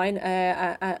online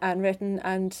and written,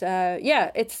 and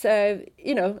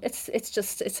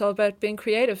it's all about being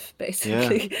creative,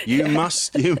 basically. You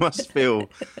must feel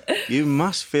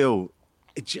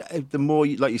the more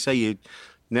like you say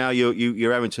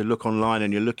you're having to look online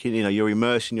and you're looking, you're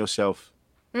immersing yourself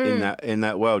in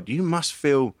that world. You must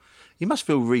feel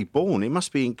reborn. It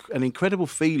must be an incredible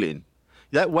feeling.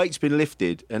 That weight's been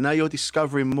lifted, and now you're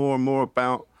discovering more and more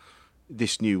about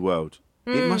this new world.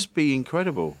 It must be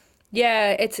incredible.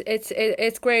 Yeah,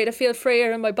 it's great. I feel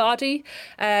freer in my body.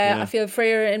 I feel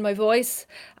freer in my voice,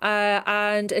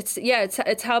 and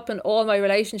it's helping all my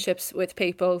relationships with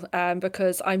people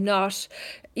because I'm not,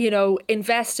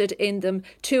 invested in them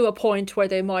to a point where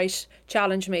they might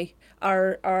challenge me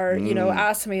or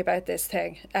ask me about this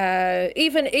thing.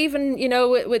 Even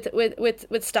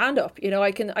with stand up,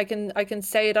 I can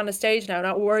say it on a stage now,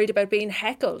 not worried about being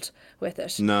heckled with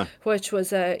it. No. Which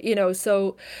was it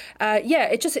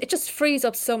just frees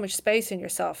up so much space in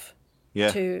yourself.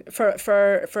 Yeah. For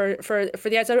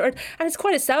the outside, and it's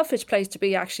quite a selfish place to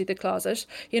be, actually, the closet,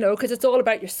 because it's all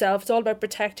about yourself. It's all about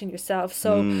protecting yourself.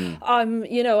 So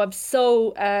I'm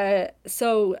so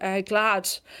glad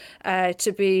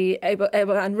to be able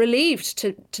and relieved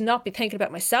to not be thinking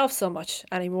about myself so much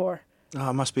anymore.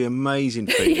 Oh, it must be amazing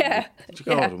for you. Yeah.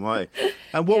 God almighty.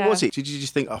 And what was it? Did you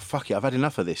just think, oh, fuck it, I've had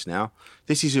enough of this now.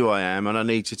 This is who I am and I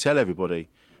need to tell everybody.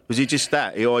 Was it just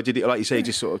that? Or did it, like you say,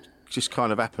 just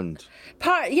kind of happened?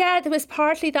 There was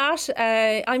partly that.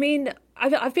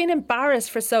 I've been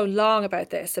embarrassed for so long about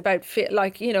this,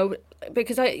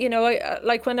 because I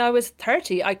like when I was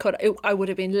 30, I would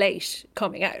have been late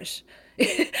coming out. So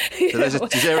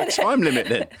is there a time limit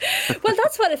then? Well,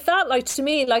 that's what it felt like to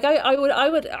me. Like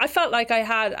I felt like I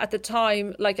had at the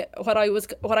time, like what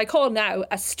I call now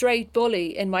a straight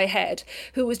bully in my head,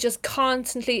 who was just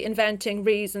constantly inventing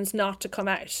reasons not to come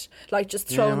out, like just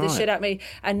throwing this shit at me.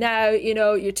 And now,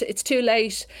 it's too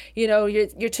late.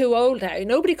 You're too old now.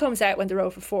 Nobody comes out when they're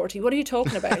over 40. What are you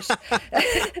talking about?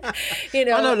 I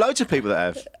know loads of people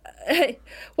that have.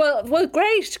 Well,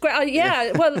 great.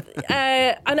 Yeah. Well,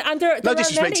 and there. No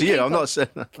disrespect to you. I'm not saying.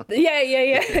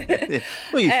 Yeah.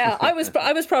 Well, I was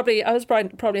probably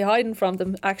hiding from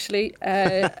them, actually.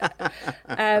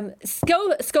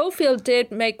 Schofield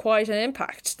did make quite an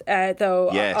impact, though,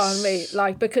 on me.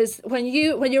 Like, because when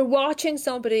you're watching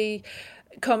somebody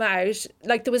come out,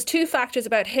 like, there was two factors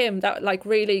about him that like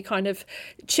really kind of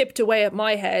chipped away at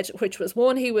my head, which was,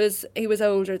 one, he was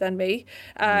older than me,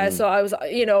 so I was,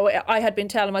 I had been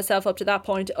telling myself up to that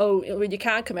point, you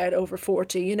can't come out over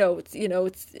 40,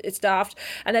 it's daft.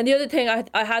 And then the other thing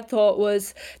I had thought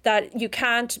was that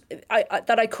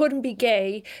that I couldn't be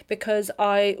gay because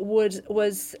I wasn't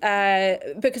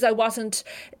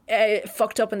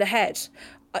fucked up in the head.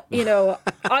 I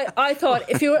thought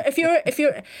if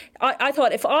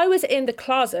I was in the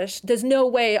closet, there's no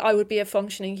way I would be a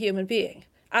functioning human being.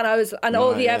 And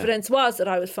all the evidence was that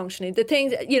I was functioning. The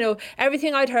things,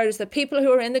 everything I'd heard is that people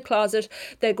who are in the closet,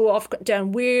 they go off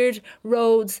down weird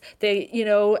roads. They,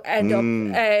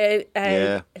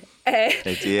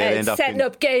 end up setting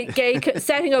up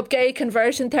gay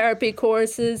conversion therapy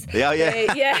courses.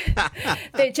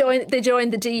 They join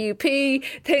the DUP,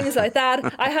 things like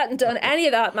that. I hadn't done any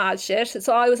of that mad shit,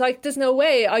 so I was like, there's no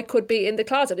way I could be in the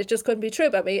closet. It just couldn't be true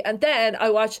about me. And then I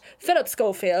watched Philip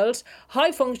Schofield,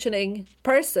 high functioning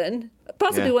person,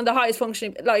 possibly one of the highest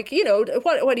functioning, like,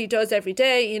 what he does every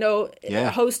day,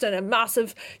 hosting a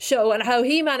massive show, and how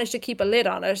he managed to keep a lid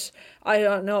on it, I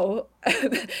don't know,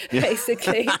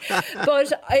 basically.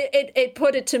 But it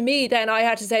put it to me, then I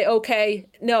had to say, okay,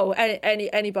 no,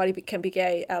 anybody can be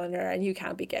gay, Eleanor, and you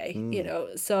can't be gay,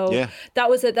 So that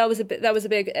was a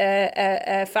big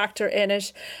factor in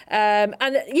it. And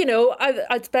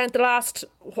I'd spent the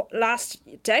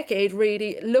last decade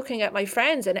really looking at my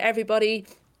friends and everybody,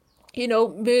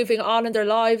 moving on in their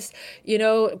lives,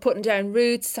 putting down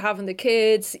roots, having the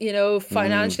kids,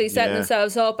 financially setting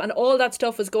themselves up, and all that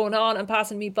stuff was going on and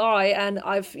passing me by. And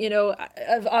I've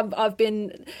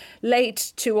been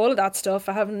late to all of that stuff.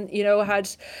 I haven't,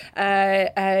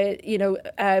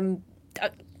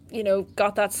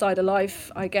 got that side of life,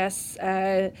 I guess.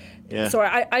 So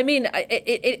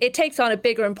it takes on a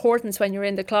bigger importance when you're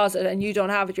in the closet and you don't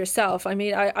have it yourself. I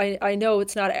mean, I know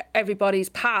it's not everybody's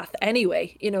path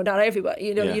anyway. Not everybody.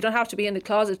 You don't have to be in the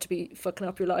closet to be fucking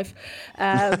up your life.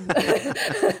 But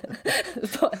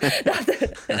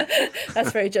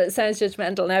that's sounds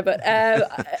judgmental now. But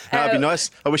that'd be nice.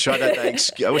 I wish I had that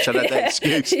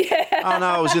excuse. Yeah. Oh no,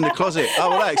 I was in the closet.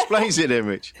 Oh well, that explains it then,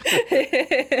 Rich.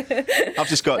 I've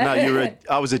just got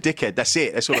I was a dickhead. That's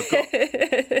it. That's all I've got.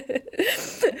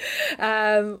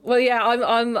 I'm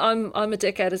a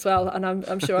dickhead as well, and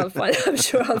I'm sure I'll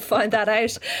find that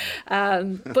out.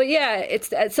 But yeah, it's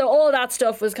so all that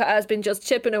stuff has been just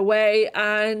chipping away,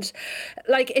 and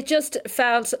like it just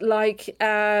felt like,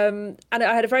 and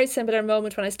I had a very similar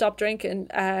moment when I stopped drinking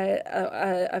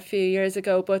a few years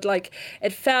ago. But like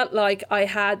it felt like I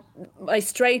had my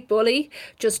straight bully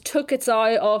just took its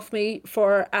eye off me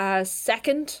for a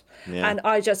second. and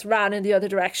I just ran in the other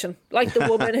direction, like the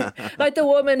woman,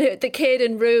 the kid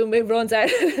in Room who runs out.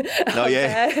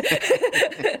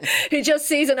 He just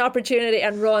sees an opportunity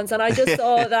and runs, and I just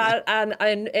saw that,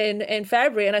 and in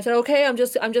February, and I said, okay, I'm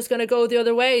just going to go the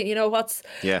other way. You know, what's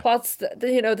there's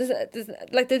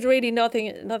really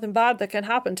nothing bad that can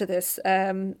happen to this.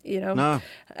 No.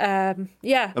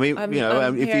 Yeah. I mean,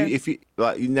 if you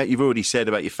like, you've already said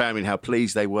about your family and how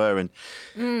pleased they were and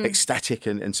ecstatic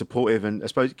and supportive. And I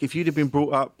suppose if you'd have been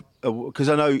brought up, because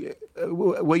I know,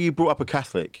 were you brought up a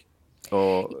Catholic,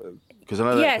 or because I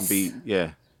know that can be,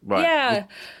 right. Yeah.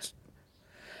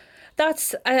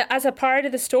 That's as a part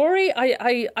of the story.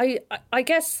 I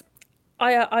guess.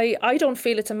 I don't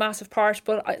feel it's a massive part,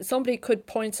 but somebody could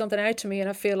point something out to me, and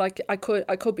I feel like I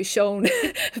could be shown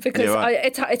because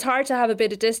it's hard to have a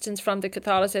bit of distance from the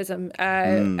Catholicism.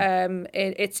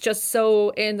 It's just so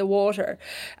in the water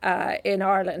in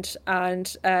Ireland,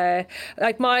 and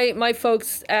like my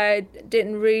folks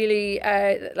didn't really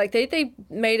like they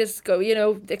made us go,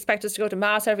 expect us to go to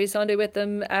mass every Sunday with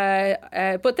them,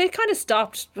 but they kind of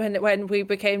stopped when we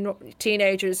became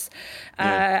teenagers,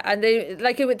 and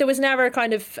there was never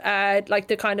kind of like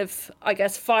the kind of, I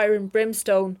guess, fire and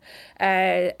brimstone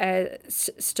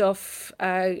stuff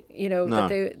that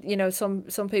they,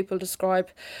 some people describe.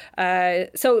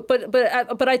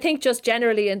 But I think just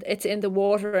generally it's in the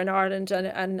water in Ireland,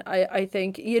 and I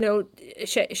think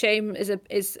shame is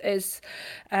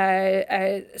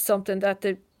something that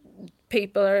the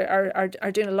people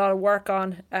are doing a lot of work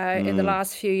on in the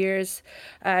last few years.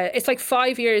 It's like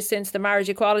 5 years since the marriage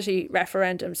equality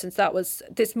referendum, since that was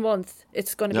this month.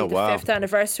 It's going to be the 5th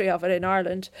anniversary of it in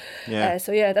Ireland. That's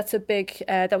a big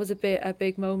that was a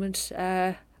big moment.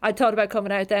 I thought about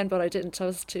coming out then, but I didn't. I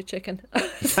was too chicken.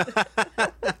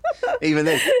 Even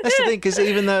then, that's the thing, because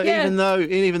even though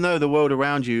the world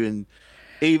around you, and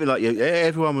even like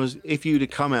everyone was, if you'd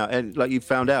have come out and like you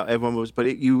found out, everyone was, but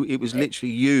it was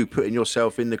literally you putting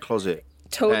yourself in the closet.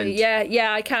 Totally,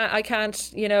 I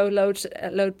can't,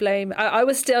 load blame. I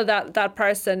was still that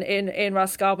person in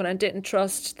Roscommon and didn't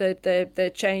trust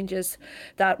the changes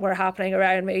that were happening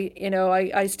around me.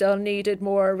 I still needed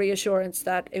more reassurance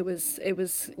that it was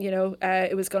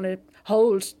going to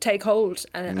take hold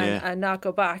and not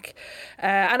go back.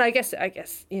 And I guess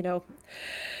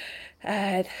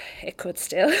it could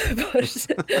still, but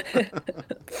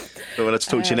well, let's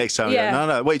talk to you next time.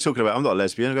 No, what are you talking about? I'm not a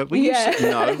lesbian. I go,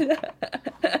 no,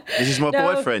 this is my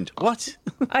boyfriend. What?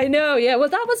 I know. Yeah. Well,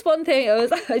 that was one thing.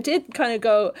 I did kind of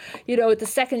go. The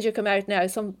second you come out now,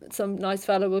 some nice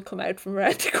fella will come out from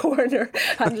around the corner,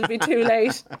 and it'll be too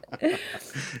late. You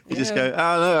just go,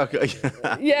 oh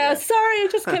no. Yeah. Sorry, I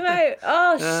just came out.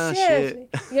 Oh shit.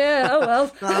 Yeah. Oh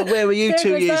well. Oh, where were you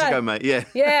 2 years ago, mate? Yeah.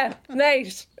 Yeah,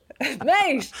 mate.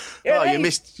 Mate, you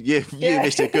missed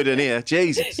a good one here,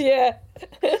 Jesus. Yeah.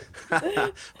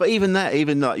 But even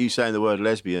like you saying the word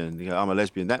lesbian, I'm a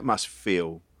lesbian, that must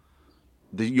feel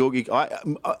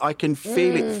I can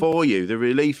feel it for you, the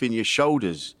relief in your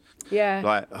shoulders. Yeah.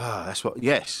 Like, that's what.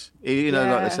 Yes, like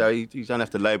they say, you don't have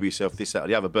to label yourself this, that, or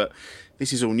the other. But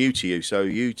this is all new to you, so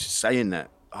you saying that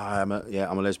I'm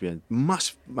a lesbian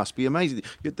must be amazing.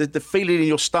 The feeling in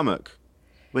your stomach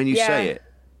when you say it.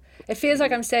 It feels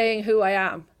like I'm saying who I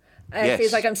am. It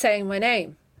feels like I'm saying my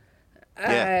name.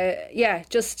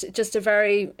 Just a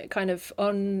very kind of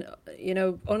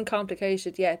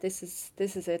uncomplicated. Yeah, this is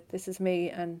it. This is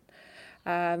me. And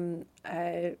the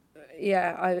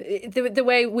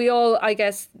way we all, I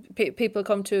guess, people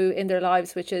come to in their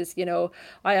lives, which is,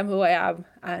 I am who I am,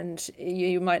 and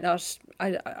you might not.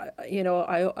 I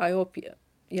hope you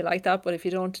like that, but if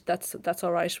you don't, that's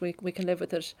all right. We can live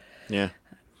with it. Yeah.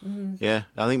 Yeah,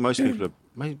 I think most people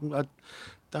I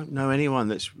don't know anyone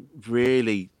that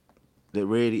really,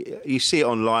 you see it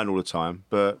online all the time,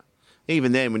 but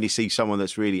even then when you see someone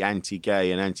that's really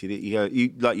anti-gay and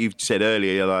you like you've said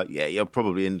earlier, you're like, you're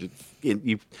probably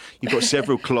you've got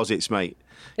several closets, mate.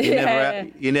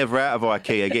 You're never out of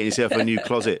IKEA getting yourself a new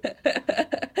closet.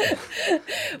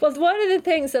 Well, one of the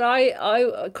things that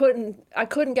I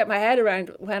couldn't get my head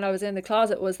around when I was in the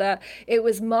closet was that it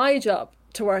was my job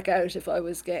to work out if I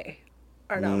was gay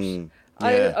or not.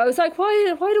 I was like, why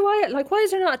is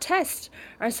there not a test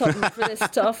or something for this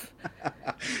stuff?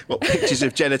 What, pictures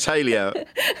of genitalia?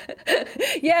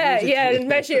 And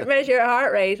measure your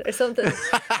heart rate or something.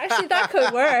 Actually, that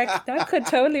could work. That could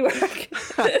totally work.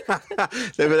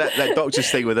 that doctor's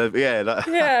thing with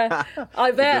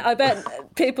I bet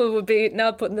people would be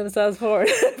not putting themselves forward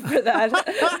for that.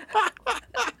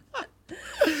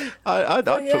 I'd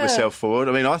put myself forward.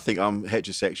 I mean, I think I'm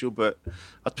heterosexual, but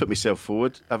I'd put myself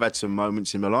forward. I've had some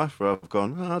moments in my life where I've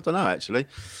gone, I don't know, actually.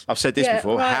 I've said this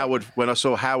before. Right. Howard, when I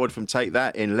saw Howard from Take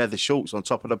That in leather shorts on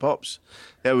Top of the Pops,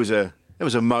 there was a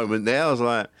moment there. I was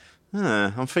like,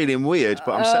 I'm feeling weird,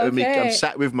 but I'm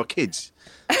sat with my kids.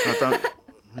 I don't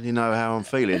really know how I'm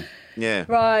feeling. Yeah.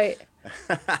 Right.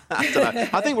 I don't know.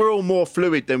 I think we're all more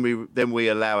fluid than we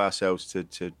allow ourselves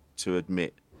to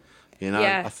admit.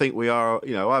 I think we are.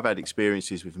 I've had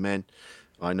experiences with men.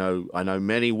 I know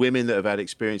many women that have had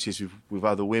experiences with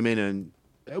other women,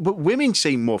 but women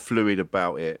seem more fluid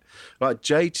about it. Like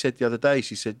Jade said the other day,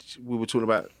 she was talking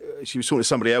to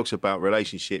somebody else about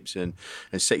relationships and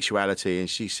sexuality, and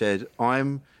she said,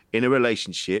 I'm in a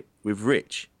relationship with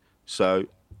Rich, so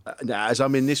as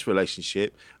I'm in this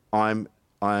relationship, I'm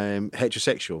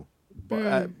heterosexual.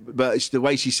 But it's the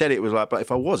way she said it was like, but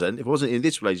if I wasn't in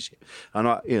this relationship, and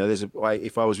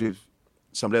if I was with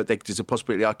somebody else, there's a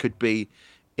possibility I could be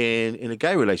in a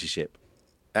gay relationship,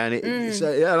 and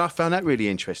and I found that really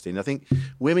interesting. I think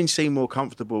women seem more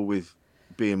comfortable with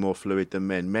being more fluid than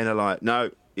men. Men are like,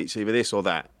 no, it's either this or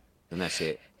that, and that's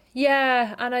it.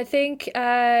 Yeah, and I think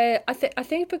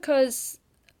because.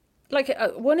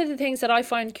 One of the things that I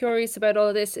find curious about all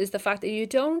of this is the fact that you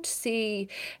don't see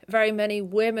very many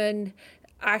women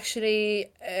actually.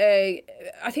 I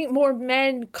think more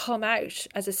men come out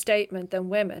as a statement than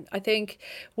women. I think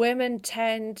women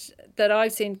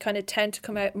I've seen tend to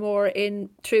come out more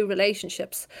through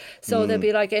relationships. So they'll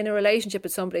be like in a relationship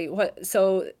with somebody.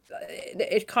 So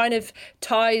it kind of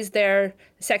ties their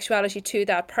sexuality to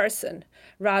that person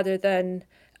rather than.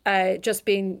 Just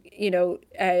being,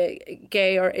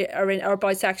 gay or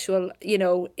bisexual,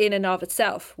 in and of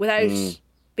itself, without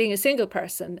being a single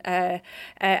person,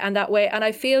 and that way. And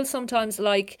I feel sometimes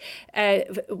like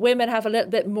women have a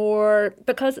little bit more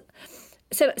because.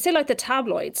 Say like the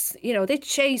tabloids, they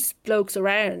chase blokes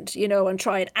around, and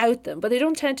try and out them, but they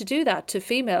don't tend to do that to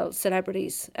female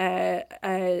celebrities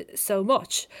so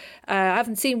much. I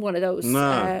haven't seen one of those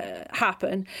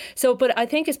happen. So, but I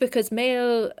think it's because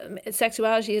male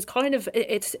sexuality is kind of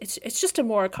it's just a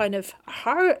more kind of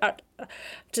hard.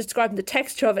 Describing the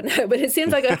texture of it now, but it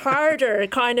seems like a harder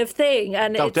kind of thing.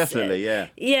 And definitely, yeah.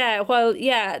 Yeah, well,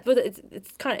 yeah, but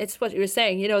it's what you were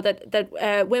saying,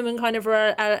 that women kind of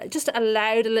are just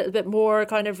allowed a little bit more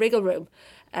kind of wriggle room.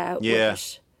 Yeah,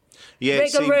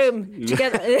 wriggle room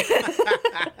together.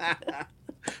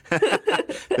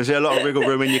 There's a lot of wriggle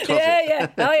room in your closet. Yeah.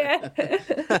 Oh, yeah.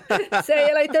 So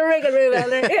you like the wriggle room,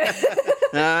 Eleanor?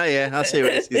 Yeah. Yeah, I see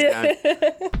where this is going.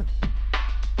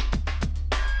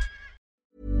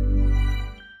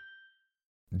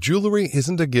 Jewelry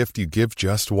isn't a gift you give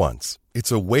just once.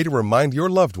 It's a way to remind your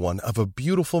loved one of a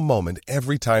beautiful moment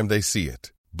every time they see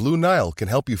it. Blue Nile can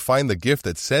help you find the gift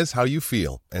that says how you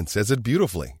feel and says it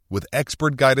beautifully, with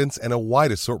expert guidance and a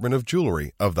wide assortment of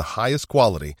jewelry of the highest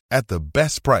quality at the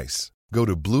best price. Go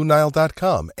to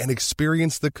BlueNile.com and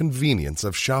experience the convenience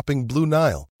of shopping Blue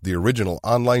Nile, the original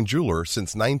online jeweler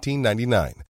since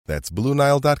 1999. That's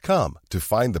BlueNile.com to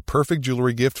find the perfect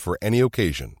jewelry gift for any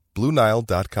occasion.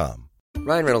 BlueNile.com.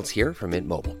 Ryan Reynolds here from Mint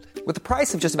Mobile. With the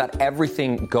price of just about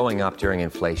everything going up during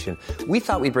inflation, we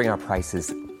thought we'd bring our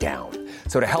prices down.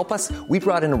 So to help us, we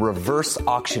brought in a reverse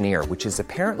auctioneer, which is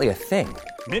apparently a thing.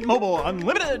 Mint Mobile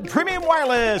Unlimited Premium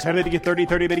Wireless. How to get 30,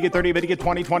 30, bit to get 30, bit to get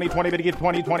 20, 20, 20, bit to get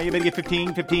 20, 20, bit to get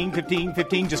 15, 15, 15,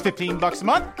 15, just $15 a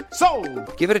month?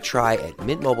 Sold! Give it a try at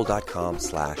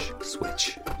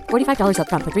mintmobile.com/switch. $45 up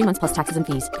front for 3 months plus taxes and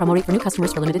fees. Promo rate for new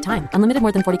customers for limited time. Unlimited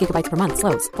more than 40 gigabytes per month.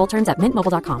 Slows full terms at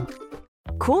mintmobile.com.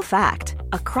 Cool fact,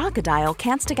 a crocodile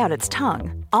can't stick out its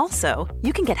tongue. Also,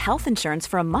 you can get health insurance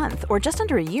for a month or just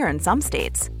under a year in some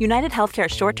states. United Healthcare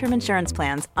short-term insurance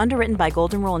plans, underwritten by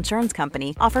Golden Rule Insurance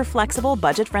Company, offer flexible,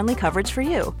 budget-friendly coverage for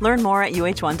you. Learn more at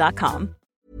uh1.com.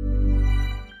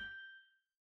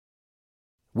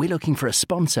 We're looking for a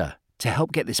sponsor to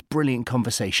help get this brilliant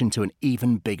conversation to an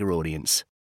even bigger audience.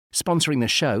 Sponsoring the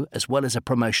show, as well as a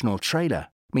promotional trailer,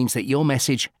 means that your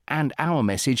message and our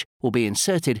message will be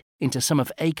inserted into some of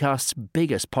Acast's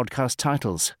biggest podcast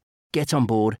titles. Get on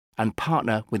board and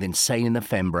partner with Insane in the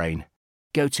Fembrain.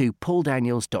 Go to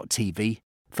pauldaniels.tv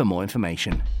for more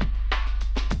information.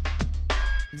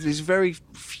 There's very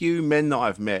few men that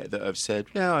I've met that have said,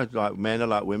 yeah, I like men, I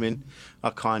like women.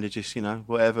 I kind of just,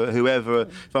 whoever,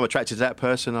 if I'm attracted to that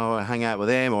person, I'll hang out with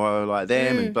them or I like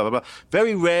them and blah, blah, blah.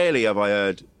 Very rarely have I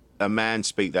heard a man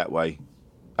speak that way.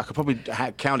 I could probably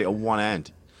count it on one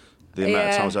hand, the amount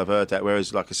of times I've heard that.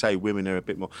 Whereas, like I say, women are a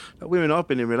bit more. Like women I've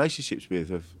been in relationships with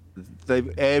have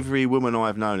every woman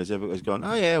I've known has gone,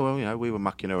 oh yeah, well, you know, we were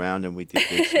mucking around and we did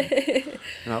this.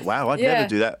 And like, wow, I'd never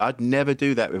do that. I'd never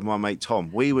do that with my mate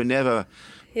Tom. We were never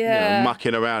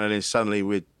mucking around and then suddenly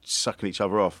we're sucking each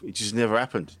other off. It just never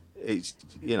happened. It's,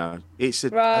 you know, it's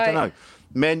I don't know.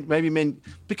 Men,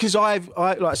 because like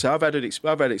I say, I've had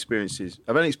experiences.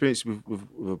 I've had experiences with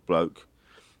a bloke,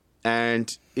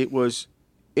 and it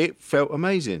felt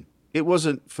amazing. It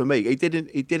wasn't for me. It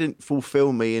didn't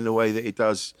fulfil me in the way that it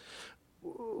does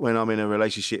when I'm in a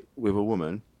relationship with a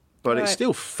woman, but it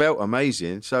still felt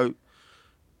amazing. So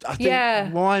I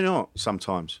think, why not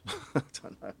sometimes?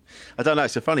 I don't know.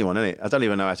 It's a funny one, isn't it? I don't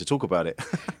even know how to talk about it.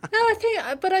 No,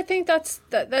 I think that's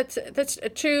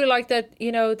true. Like that,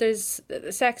 you know, there's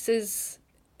sex is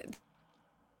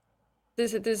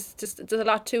there's a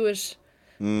lot to it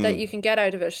that you can get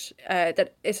out of it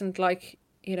that isn't like,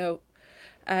 you know,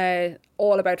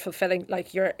 all about fulfilling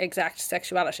like your exact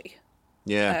sexuality.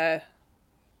 Yeah.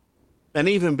 And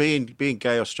even being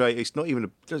gay or straight, it's not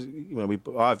even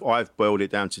I've boiled it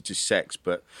down to just sex,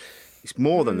 but it's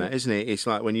more than that, isn't it? It's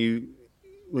like when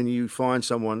you find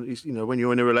someone, you know, when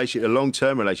you're in a relationship, a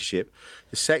long-term relationship,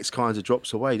 the sex kind of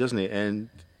drops away, doesn't it? And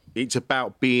it's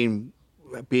about being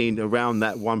around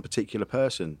that one particular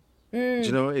person. Do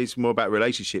you know? It's more about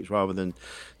relationships rather than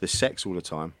the sex all the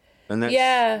time. And that's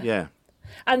yeah.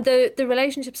 And the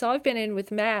relationships I've been in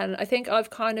with men, I think I've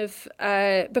kind of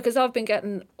because I've been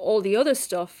getting all the other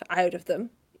stuff out of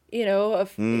them, you know,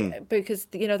 because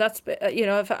you know that's you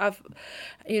know I've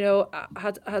you know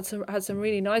had some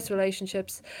really nice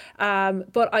relationships,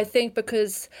 but I think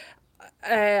because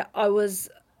I was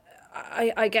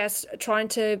I guess trying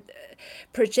to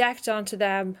project onto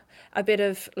them a bit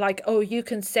of like, oh, you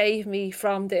can save me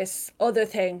from this other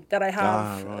thing that I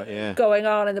have going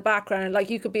on in the background. Like,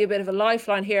 you could be a bit of a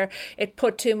lifeline here. It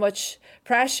put too much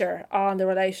pressure on the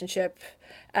relationship.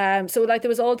 So like there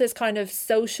was all this kind of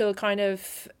social kind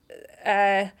of,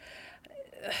 the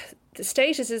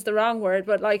status is the wrong word,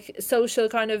 but like social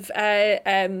kind of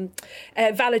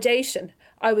validation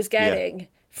I was getting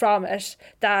from it,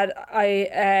 that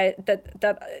I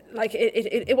like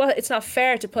it's not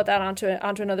fair to put that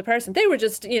onto another person. They were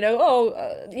just, you know,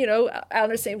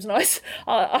 Eleanor seems nice,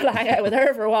 I'll hang out with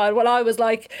her for a while. Well, I was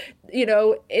like, you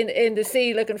know, in the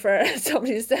sea looking for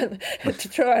somebody to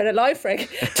throw out a life rig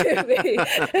to me.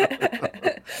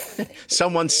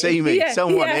 Someone see me,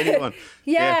 anyone.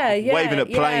 Waving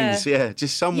at planes,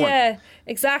 just someone. Yeah,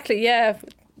 exactly,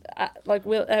 like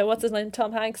what's his name?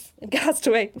 Tom Hanks in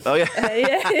Castaway. Oh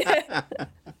yeah.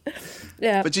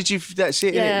 Yeah. But did you? That's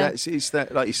it. Yeah. It's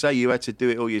that. Like you say, you had to do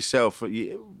it all yourself.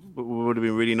 It would have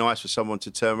been really nice for someone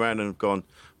to turn around and have gone,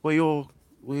 "Well,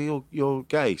 you're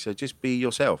gay, so just be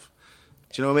yourself."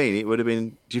 Do you know what I mean? It would have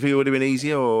been. Do you think it would have been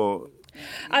easier or?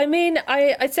 I mean,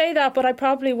 I'd say that, but I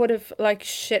probably would have like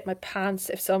shit my pants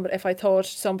if I thought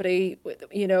somebody,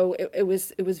 you know, it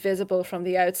was visible from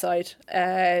the outside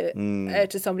to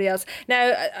somebody else. Now,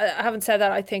 I haven't said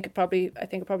that. I think it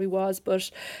probably was, but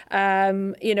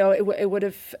you know, it would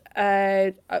have.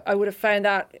 I would have found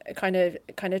that kind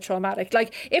of traumatic.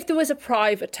 Like if there was a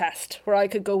private test where I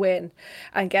could go in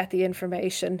and get the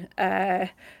information.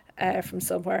 From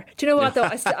somewhere. Do you know what though?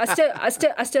 I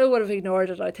still would have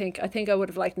ignored it. I think I would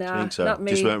have like, nah, so. Not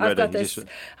me. I've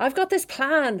got this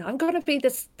plan. I'm going to be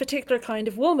this particular kind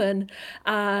of woman,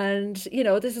 and you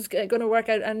know this is going to work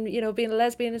out. And you know, being a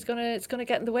lesbian is it's going to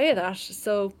get in the way of that.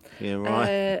 So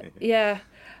yeah.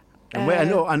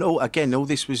 And all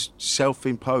this was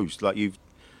self-imposed. Like you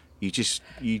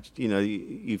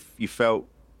felt.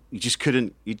 You just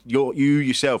couldn't. You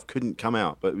yourself couldn't come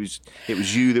out, but it was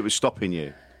you that was stopping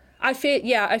you. I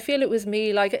feel it was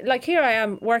me. Like here I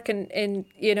am working in,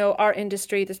 you know, our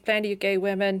industry. There's plenty of gay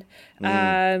women. You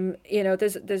know,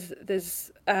 there's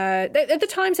the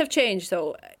times have changed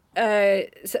though.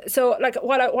 So like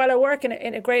while I work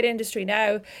in a great industry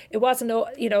now, it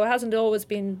hasn't always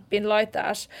been like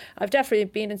that. I've definitely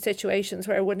been in situations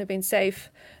where it wouldn't have been safe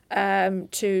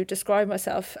to describe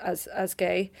myself as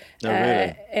gay. Oh,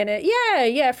 really? In it,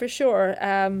 yeah, for sure.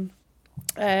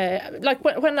 Like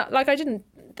when I didn't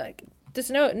like.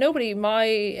 There's nobody in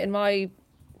my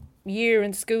year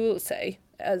in school, say,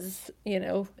 as you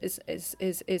know, is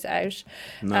out.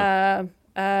 No.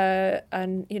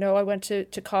 And you know, I went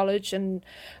to college, and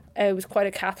it was quite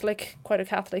a Catholic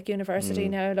university.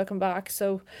 Now looking back,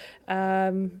 so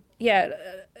I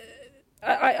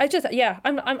just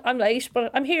I'm late,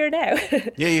 but I'm here now.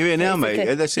 Yeah, you're here now,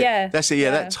 mate. That's it. Yeah. That's it.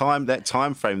 Yeah, that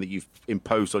time frame that you've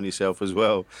imposed on yourself as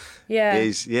well. Yeah.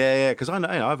 Is because I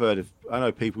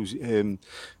know people's you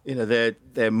know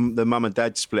their mum and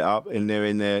dad split up and they're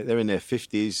in their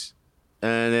 50s,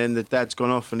 And then the dad's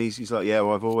gone off, and he's like, yeah,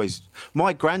 well, I've always...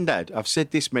 My granddad, I've said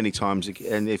this many times,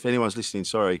 and if anyone's listening,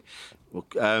 sorry.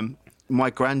 My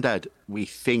granddad, we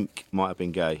think, might have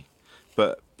been gay,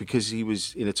 but because he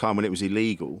was in a time when it was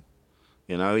illegal,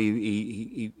 you know,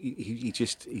 he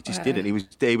just didn't. He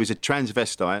was a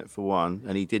transvestite for one,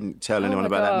 and he didn't tell anyone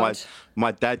about that.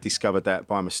 My dad discovered that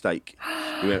by mistake.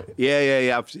 He went,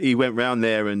 yeah. He went round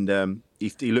there, and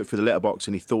he looked through the letterbox,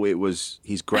 and he thought it was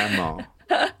his grandma.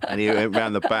 And he went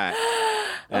round the back,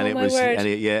 and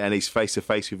and he's face to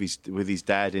face with his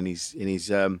dad in his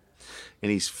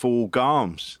full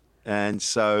garms, and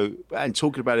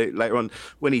talking about it later on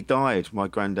when he died. My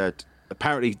granddad,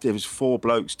 apparently there was 4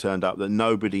 blokes turned up that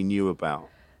nobody knew about.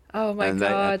 Oh my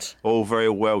God! All very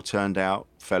well turned out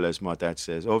fellas, my dad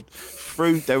says. Or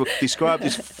fruit. They were described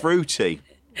as fruity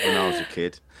when I was a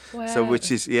kid. Wow. So which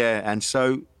is and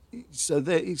so it's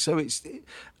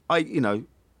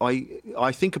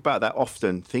I think about that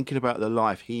often, thinking about the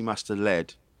life he must have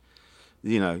led,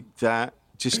 you know, that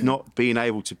just not being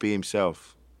able to be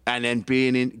himself, and then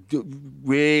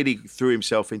really threw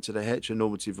himself into the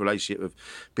heteronormative relationship of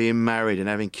being married and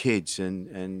having kids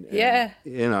and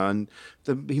you know, and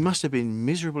he must have been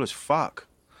miserable as fuck,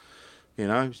 you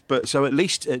know. But so at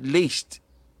least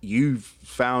you've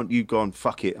gone,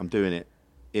 fuck it, I'm doing it,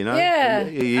 you know. Yeah,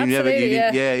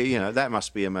 absolutely. You know, that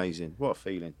must be amazing. What a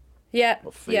feeling. Yeah,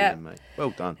 what a feeling, mate.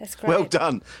 Well done. That's great. Well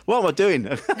done. What am I doing?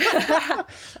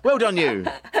 Well done, you.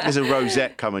 There's a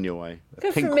rosette coming your way.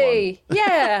 Good for me. One.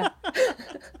 Yeah.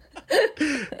 Do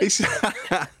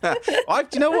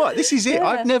you know what? This is it. Yeah.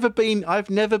 I've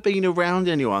never been around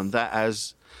anyone that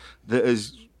has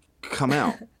come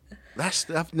out.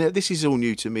 This is all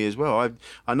new to me as well.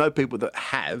 I know people that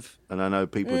have, and I know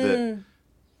people that,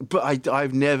 but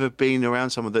I've never been around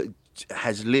someone that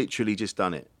has literally just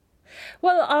done it.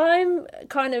 Well, I'm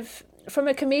kind of, from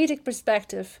a comedic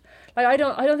perspective, like I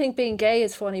don't think being gay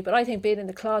is funny, but I think being in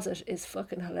the closet is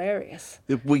fucking hilarious.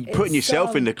 Putting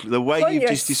yourself in the way you've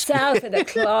just described. Putting yourself in the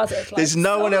closet. Like, there's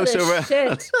no one else around.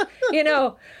 Shit. You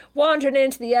know, wandering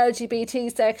into the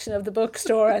LGBT section of the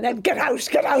bookstore and then get out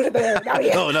of there. Now,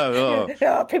 no,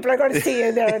 people are going to see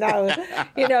you there now.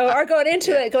 You know, or going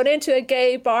into a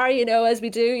gay bar, you know, as we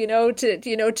do,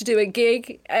 to do a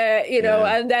gig,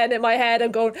 and then in my head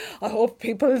I'm going, I hope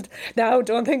people now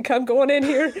don't think I'm going in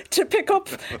here to pick up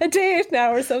a date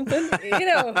now or something. You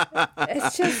know,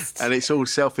 it's just, and it's all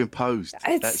self-imposed.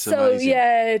 That's so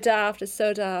amazing. Daft. It's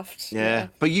so daft. Yeah.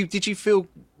 But did you feel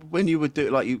when you would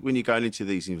do when you're going into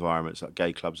these environments like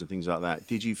gay clubs and things like that?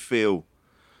 Did you feel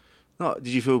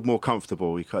more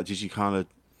comfortable? Did you kind of,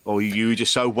 or you were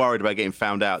just so worried about getting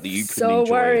found out that you couldn't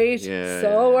enjoy it?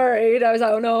 So worried. I was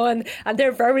like, oh no, and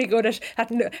they're very good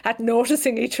at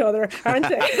noticing each other, aren't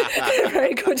they? They're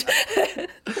very good.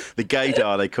 The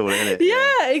gaydar, they call it, isn't it?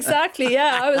 Yeah, exactly.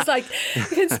 Yeah, I was like,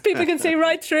 people can see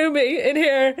right through me in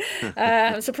here.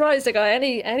 I'm surprised I got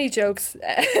any jokes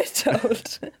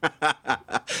told.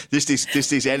 Just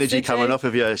this energy coming off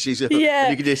of you. You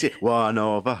can just say, one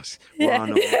of us. Yeah.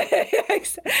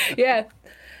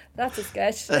 That's a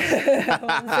sketch.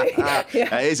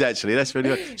 It is actually. That's really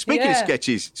good. Speaking of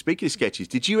sketches,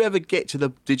 did you ever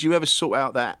sort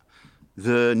out the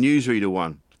newsreader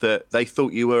one that they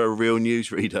thought you were a real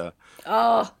newsreader?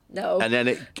 Oh no. And then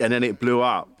it blew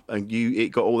up and it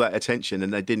got all that attention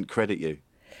and they didn't credit you.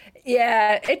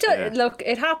 Yeah, it does. Yeah. Look,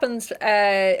 it happens.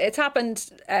 It's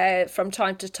happened from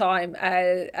time to time.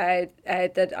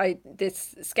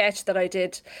 This sketch that I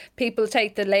did, people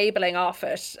take the labelling off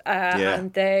it,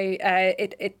 and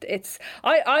it's.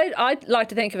 I'd like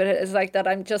to think of it as like that.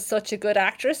 I'm just such a good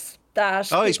actress that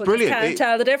people just can't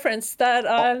tell the difference. That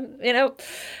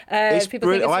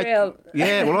people think it's real.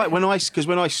 Yeah, well, when I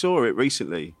saw it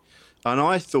recently, and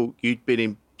I thought you'd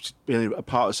been a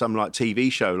part of some like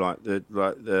TV show like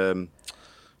the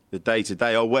Day to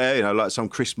Day or where like some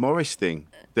Chris Morris thing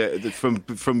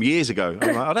from years ago.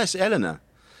 I'm like, oh, that's Eleanor.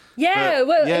 Yeah, it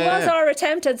was our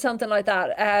attempt at something like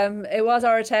that. It was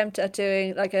our attempt at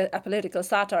doing like a political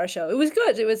satire show. It was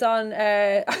good. It was on.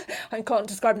 I'm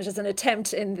describing it as an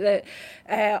attempt in the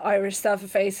Irish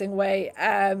self-effacing way.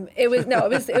 It was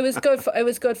good. It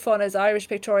was good fun as Irish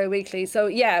Pictorial Weekly. So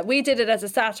yeah, we did it as a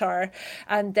satire,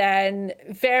 and then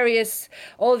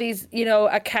all these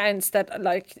accounts that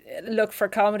like look for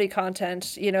comedy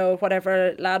content.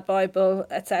 Whatever Lad Bible,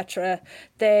 etc.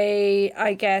 They,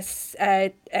 I guess.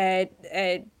 They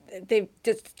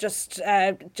just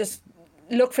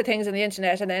look for things on the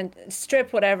internet and then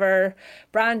strip whatever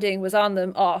branding was on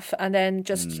them off and then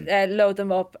just load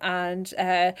them up and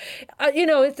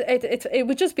it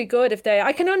would just be good if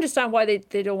I can understand why they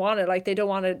don't want it. Like they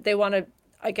want to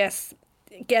I guess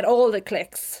get all the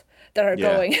clicks that are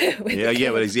going. With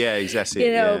exactly.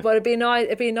 You know, but it'd be nice.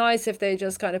 It'd be nice if they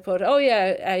just kind of put,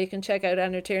 you can check out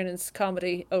Anna Tiernan's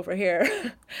comedy over here.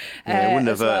 It wouldn't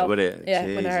have hurt, would it? Yeah,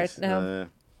 it wouldn't hurt. No.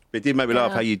 But it did make me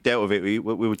laugh how you dealt with it. We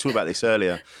were talking about this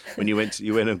earlier when you went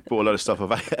and bought a lot of stuff of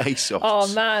ASOS. Oh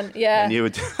man, yeah. And you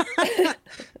were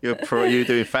you were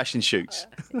doing fashion shoots.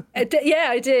 I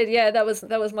did. Yeah, that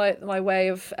was my way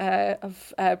of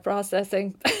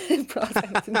processing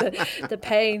the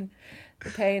pain. The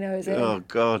pain I was in. Oh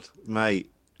God,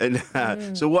 mate! And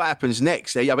so what happens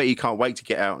next? I bet you can't wait to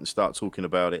get out and start talking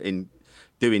about it in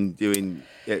doing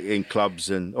in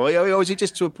clubs or is it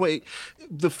just to a point?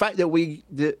 The fact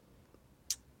that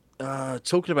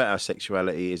talking about our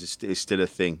sexuality is still a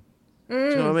thing. Do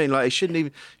you know what I mean? Like you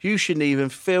shouldn't even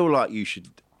feel like you should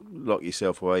lock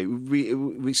yourself away,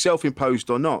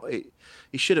 self-imposed or not.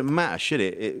 It shouldn't matter, should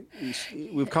it?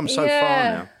 We've come so far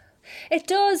now. It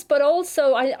does, but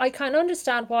also I can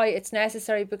understand why it's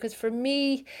necessary, because for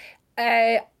me,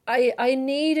 I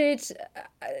needed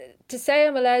to say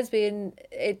I'm a lesbian.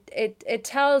 It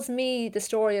tells me the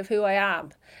story of who I am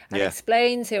and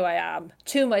explains who I am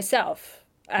to myself.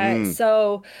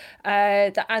 So,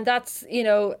 and that's, you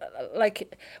know,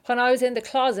 like when I was in the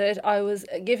closet, I was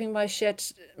giving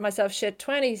myself shit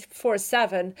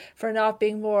 24/7 for not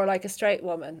being more like a straight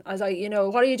woman. I was like, you know,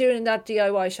 what are you doing in that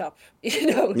DIY shop? You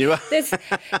know, this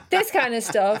kind of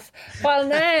stuff. While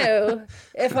now,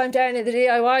 if I'm down in the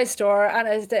DIY store and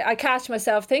I catch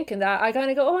myself thinking that, I kind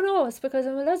of go, oh no, it's because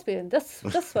I'm a lesbian. That's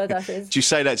why that is. Do you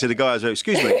say that to the guys?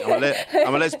 Excuse me,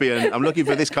 I'm a lesbian. I'm looking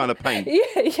for this kind of paint.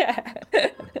 Yeah.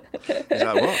 Is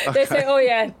that what? They say, "Oh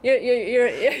yeah,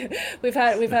 you're we've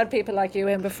had people like you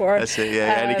in before." That's it,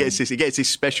 yeah. And he gets this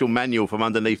special manual from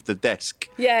underneath the desk.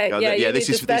 Yeah. This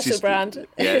is the special brand.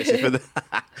 Yeah,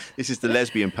 this is the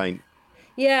lesbian paint.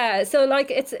 Yeah, so like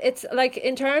it's like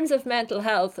in terms of mental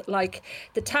health, like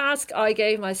the task I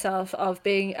gave myself of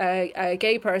being a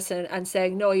gay person and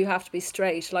saying no, you have to be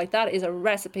straight, like that is a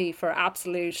recipe for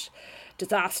absolute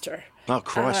disaster. Oh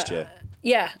Christ, yeah.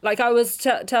 Yeah, like I was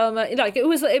telling my, like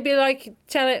it'd be like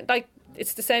telling, like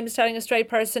it's the same as telling a straight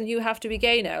person you have to be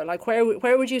gay now. Like where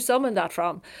would you summon that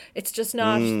from? It's just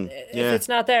not. If it's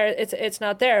not there, it's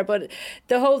not there. But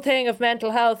the whole thing of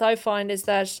mental health, I find, is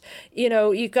that, you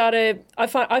know, you gotta. I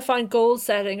find goal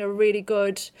setting a really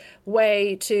good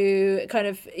way to kind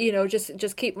of, you know,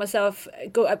 just keep myself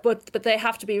go, but they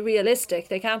have to be realistic.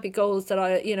 They can't be goals that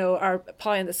are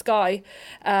pie in the sky.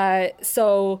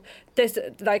 So this,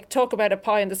 like, talk about a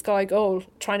pie in the sky goal,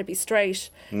 trying to be straight.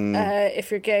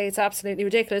 If you're gay, it's absolutely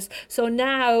ridiculous. So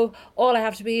now all I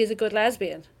have to be is a good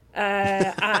lesbian.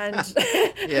 And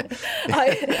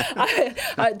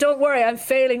I don't worry, I'm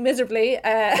failing miserably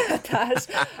at that.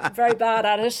 I'm very bad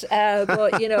at it,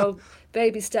 but you know,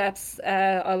 baby steps.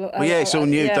 It's all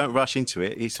new. Don't rush into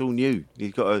it. It's all new.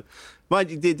 You've got to.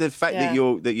 Mind the fact that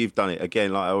you've done it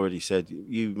again. Like I already said,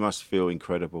 you must feel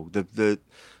incredible. The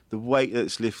weight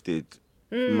that's lifted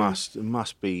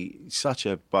must be such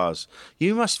a buzz.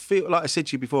 You must feel, like I said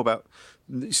to you before, about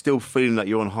still feeling like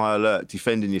you're on high alert,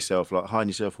 defending yourself, like hiding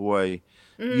yourself away.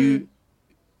 You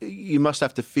must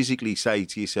have to physically say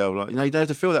to yourself, like, no, you don't have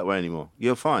to feel that way anymore.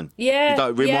 You're fine. Yeah.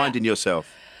 Like reminding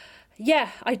yourself. Yeah,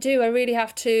 I do. I really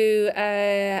have to.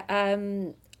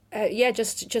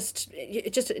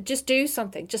 Just do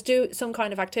something. Just do some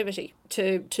kind of activity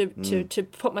to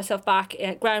put myself back,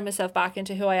 ground myself back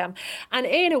into who I am. And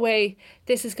in a way,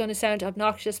 this is going to sound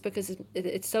obnoxious because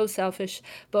it's so selfish,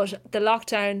 but the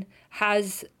lockdown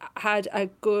has had a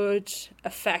good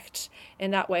effect in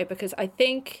that way, because I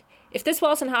think if this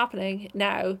wasn't happening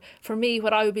now, for me,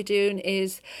 what I would be doing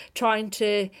is trying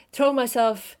to throw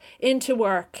myself into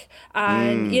work.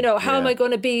 And, you know, how am I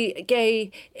going to be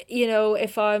gay, you know,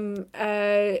 if I'm,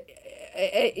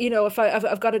 if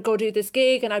I've got to go do this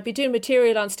gig, and I'd be doing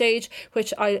material on stage,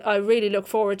 which I really look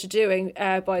forward to doing,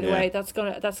 by the way. That's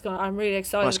gonna, I'm really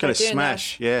excited about doing that. It's going to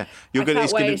smash, yeah. You're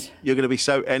going to be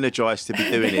so energised to be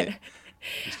doing it.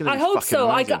 I hope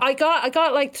so. Amazing. I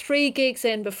got like 3 gigs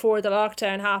in before the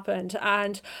lockdown happened,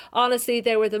 and honestly,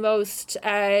 they were the most.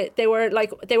 They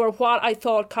were what I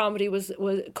thought comedy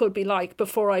could be like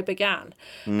before I began,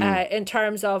 in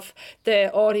terms of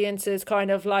the audiences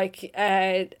kind of like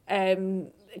kind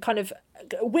of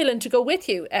willing to go with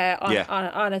you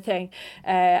on a thing,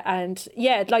 and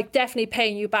like definitely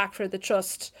paying you back for the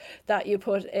trust that you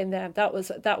put in them. That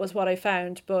was what I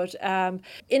found. But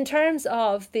in terms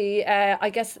of the I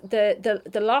guess the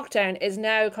lockdown is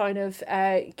now kind of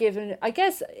given, I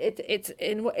guess it's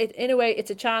in a way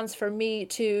it's a chance for me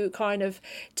to kind of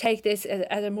take this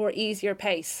at a more easier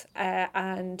pace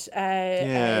and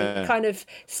kind of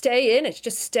stay in it,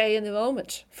 just stay in the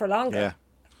moment for longer. Yeah.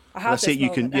 That's it. You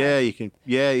can,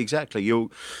 exactly.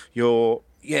 You're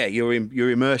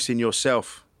immersing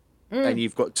yourself, and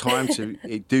you've got time to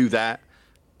do that,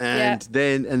 and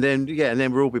then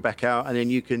we'll all be back out, and then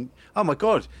you can. Oh my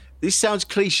God, this sounds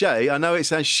cliche. I know it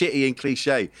sounds shitty and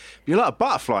cliche. But you're like a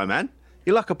butterfly, man.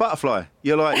 You're like a butterfly.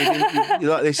 You're like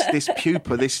this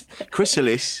pupa, this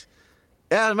chrysalis.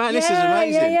 Yeah, man, this is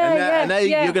amazing. And now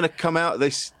you're going to come out of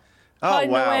this. Oh,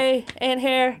 finding wow. a way in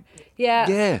here. Yeah.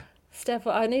 Yeah. Steph,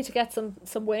 I need to get some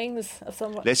wings of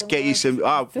some. Let's get you some.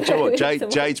 Oh, do you know what?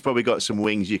 Jade's probably got some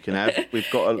wings you can have. We've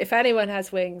got. If anyone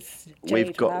has wings,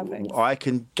 Jade will have wings. I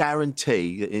can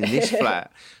guarantee that in this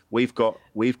flat, we've got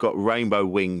rainbow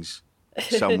wings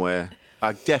somewhere.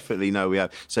 I definitely know we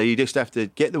have. So you just have to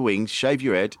get the wings, shave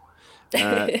your head,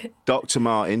 Dr.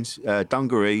 Martens,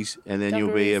 dungarees, and then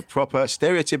you'll be a proper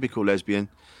stereotypical lesbian.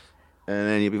 And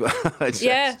then you'll be.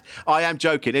 I am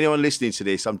joking. Anyone listening to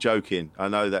this, I'm joking. I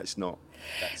know that's a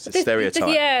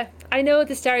stereotype. I know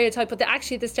the stereotype, but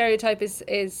the stereotype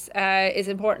is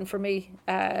important for me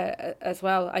as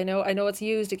well. I know it's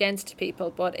used against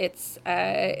people, but it's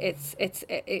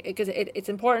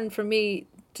important for me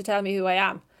to tell me who I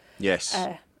am. Yes.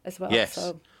 As well. Yes.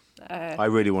 So, I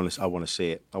really want to see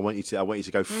it. I want you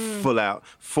to go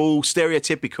full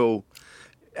stereotypical,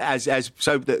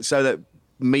 so that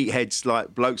meatheads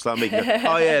like blokes like me go,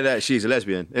 oh yeah, she's a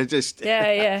lesbian. It's just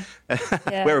yeah.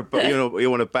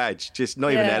 You want a badge, just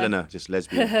not even Eleanor, just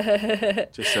lesbian,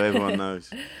 just so everyone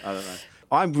knows. I don't know.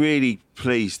 I'm really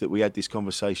pleased that we had this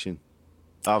conversation.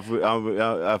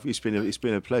 It's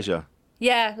been a pleasure.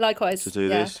 Yeah, likewise. To do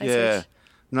this. Yeah.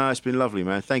 No, it's been lovely,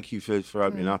 man. Thank you for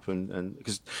opening up and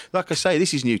because, like I say,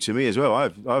 this is new to me as well.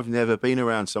 I've never been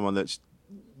around someone that's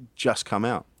just come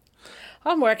out.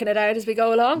 I'm working it out as we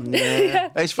go along. Yeah.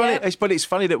 It's funny. It's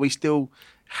funny that we still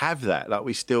have that. Like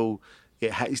we still,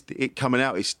 it coming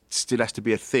out. It still has to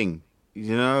be a thing.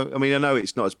 You know. I mean, I know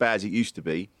it's not as bad as it used to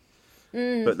be,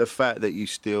 but the fact that you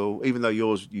still, even though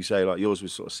yours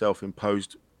was sort of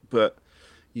self-imposed, but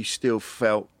you still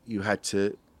felt you had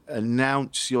to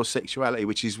announce your sexuality,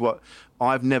 which is what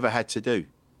I've never had to do.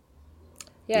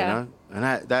 Yeah. You know,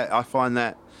 and that I find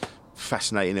that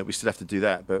fascinating that we still have to do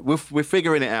that, but we're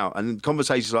figuring it out, and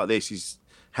conversations like this is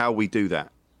how we do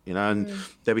that, you know. And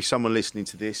there'll be someone listening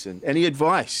to this, and any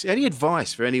advice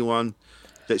for anyone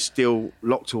that's still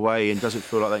locked away and doesn't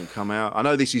feel like they can come out. I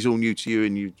know this is all new to you,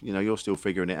 and you're still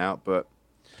figuring it out, but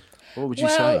what would you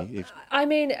say? I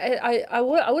mean, I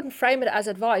wouldn't frame it as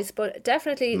advice, but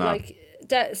definitely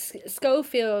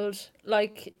Schofield,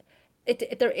 like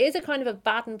there is a kind of a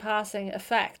baton passing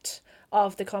effect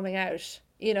of the coming out.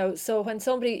 You know, so when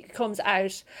somebody comes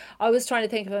out, I was trying to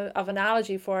think of an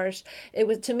analogy for it. It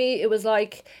was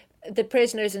like the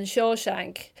prisoners in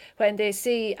Shawshank when they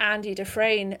see Andy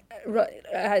Dufresne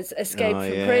has escaped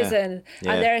from prison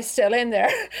and they're still in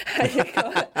there. And you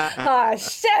go, oh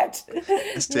shit!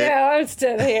 No, I'm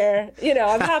still here. You know,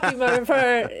 I'm happy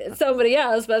for somebody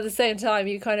else, but at the same time,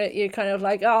 you kind of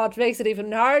like, oh, it makes it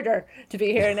even harder to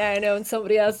be here now, knowing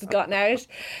somebody else has gotten out.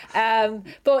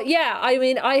 But yeah, I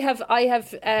mean, I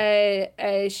have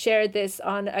shared this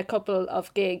on a couple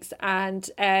of gigs, and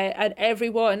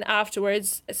everyone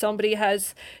afterwards, somebody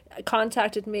has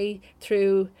contacted me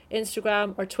through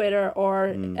Instagram or Twitter or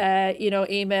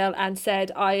email and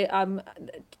said, I am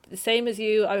the same as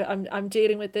you. I'm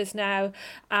dealing with this now,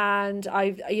 and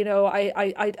I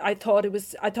thought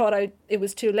it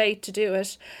was too late to do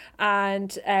it,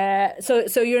 and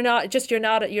so you're not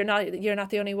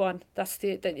the only one. That's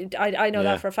I know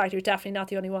that for a fact. You're definitely not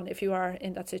the only one if you are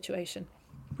in that situation.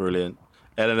 Brilliant,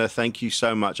 Eleanor. Thank you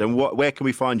so much. And where can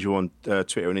we find you on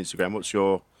Twitter and Instagram? What's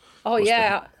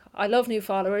I love new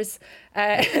followers.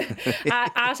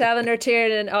 At Eleanor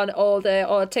Tiernan on all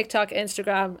TikTok,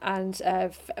 Instagram, and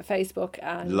Facebook,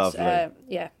 and lovely.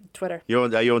 Twitter.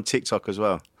 Are you on TikTok as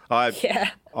well?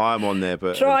 I'm on there,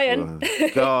 but trying.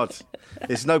 God,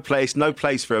 there's no place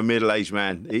for a middle-aged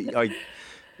man.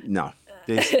 No.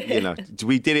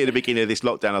 We did it at the beginning of this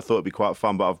lockdown. I thought it'd be quite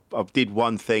fun, but I did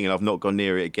one thing and I've not gone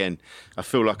near it again. I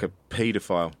feel like a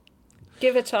paedophile.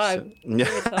 Give it time.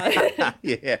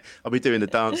 Yeah, I'll be doing the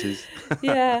dances.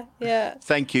 Yeah.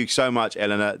 Thank you so much,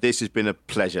 Eleanor. This has been a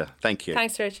pleasure. Thank you.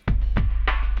 Thanks, Rich.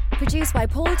 Produced by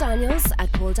Paul Daniels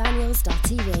at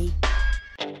pauldaniels.tv.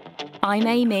 I'm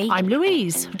Amy. I'm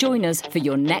Louise. Join us for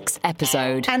your next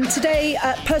episode. And today,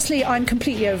 personally, I'm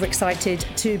completely overexcited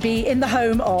to be in the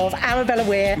home of Arabella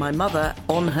Weir. My mother,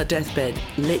 on her deathbed,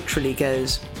 literally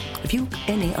goes, "Have you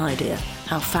any idea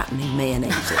how fattening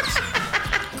mayonnaise is?"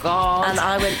 God. And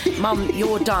I went, "Mum,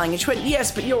 you're dying." And she went,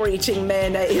 "Yes, but you're eating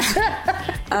mayonnaise."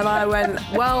 And I went,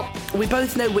 "Well, we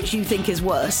both know which you think is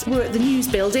worse." We're at the News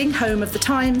Building, home of the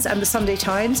Times and the Sunday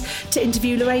Times, to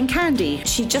interview Lorraine Candy.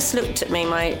 She just looked at me,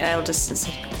 my eldest, and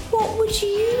said, "What would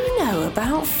you know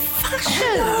about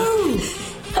fashion?"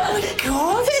 Oh my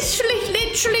God.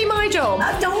 Literally my job.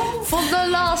 For the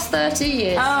last 30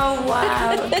 years. Oh,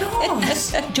 wow.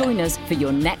 God. Join us for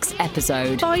your next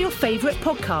episode. Buy your favourite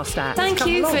podcast app. Thank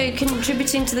you for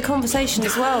contributing to the conversation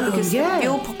as well, because your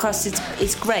podcast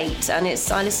is great, and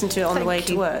I listen to it on the way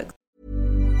to work.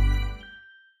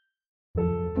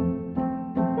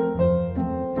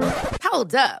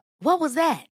 Hold up. What was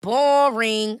that?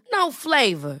 Boring. No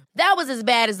flavor. That was as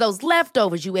bad as those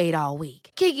leftovers you ate all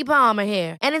week. Keke Palmer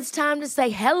here, and it's time to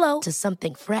say hello to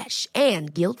something fresh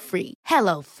and guilt-free.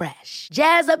 Hello Fresh.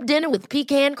 Jazz up dinner with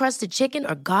pecan-crusted chicken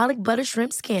or garlic butter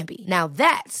shrimp scampi. Now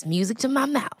that's music to my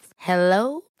mouth.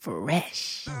 Hello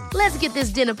Fresh. Let's get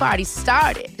this dinner party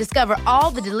started. Discover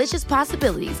all the delicious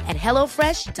possibilities at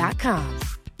HelloFresh.com.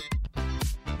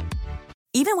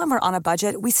 Even when we're on a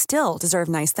budget, we still deserve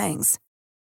nice things.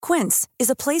 Quince is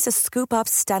a place to scoop up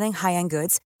stunning high-end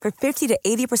goods for 50 to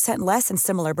 80% less than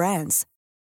similar brands.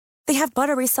 They have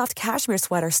buttery soft cashmere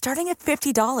sweaters starting at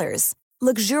 $50,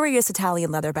 luxurious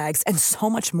Italian leather bags, and so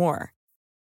much more.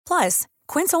 Plus,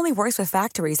 Quince only works with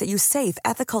factories that use safe,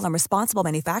 ethical, and responsible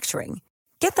manufacturing.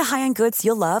 Get the high-end goods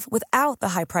you'll love without the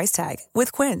high price tag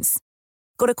with Quince.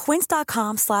 Go to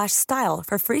quince.com/style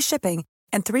for free shipping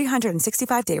and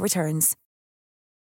 365-day returns.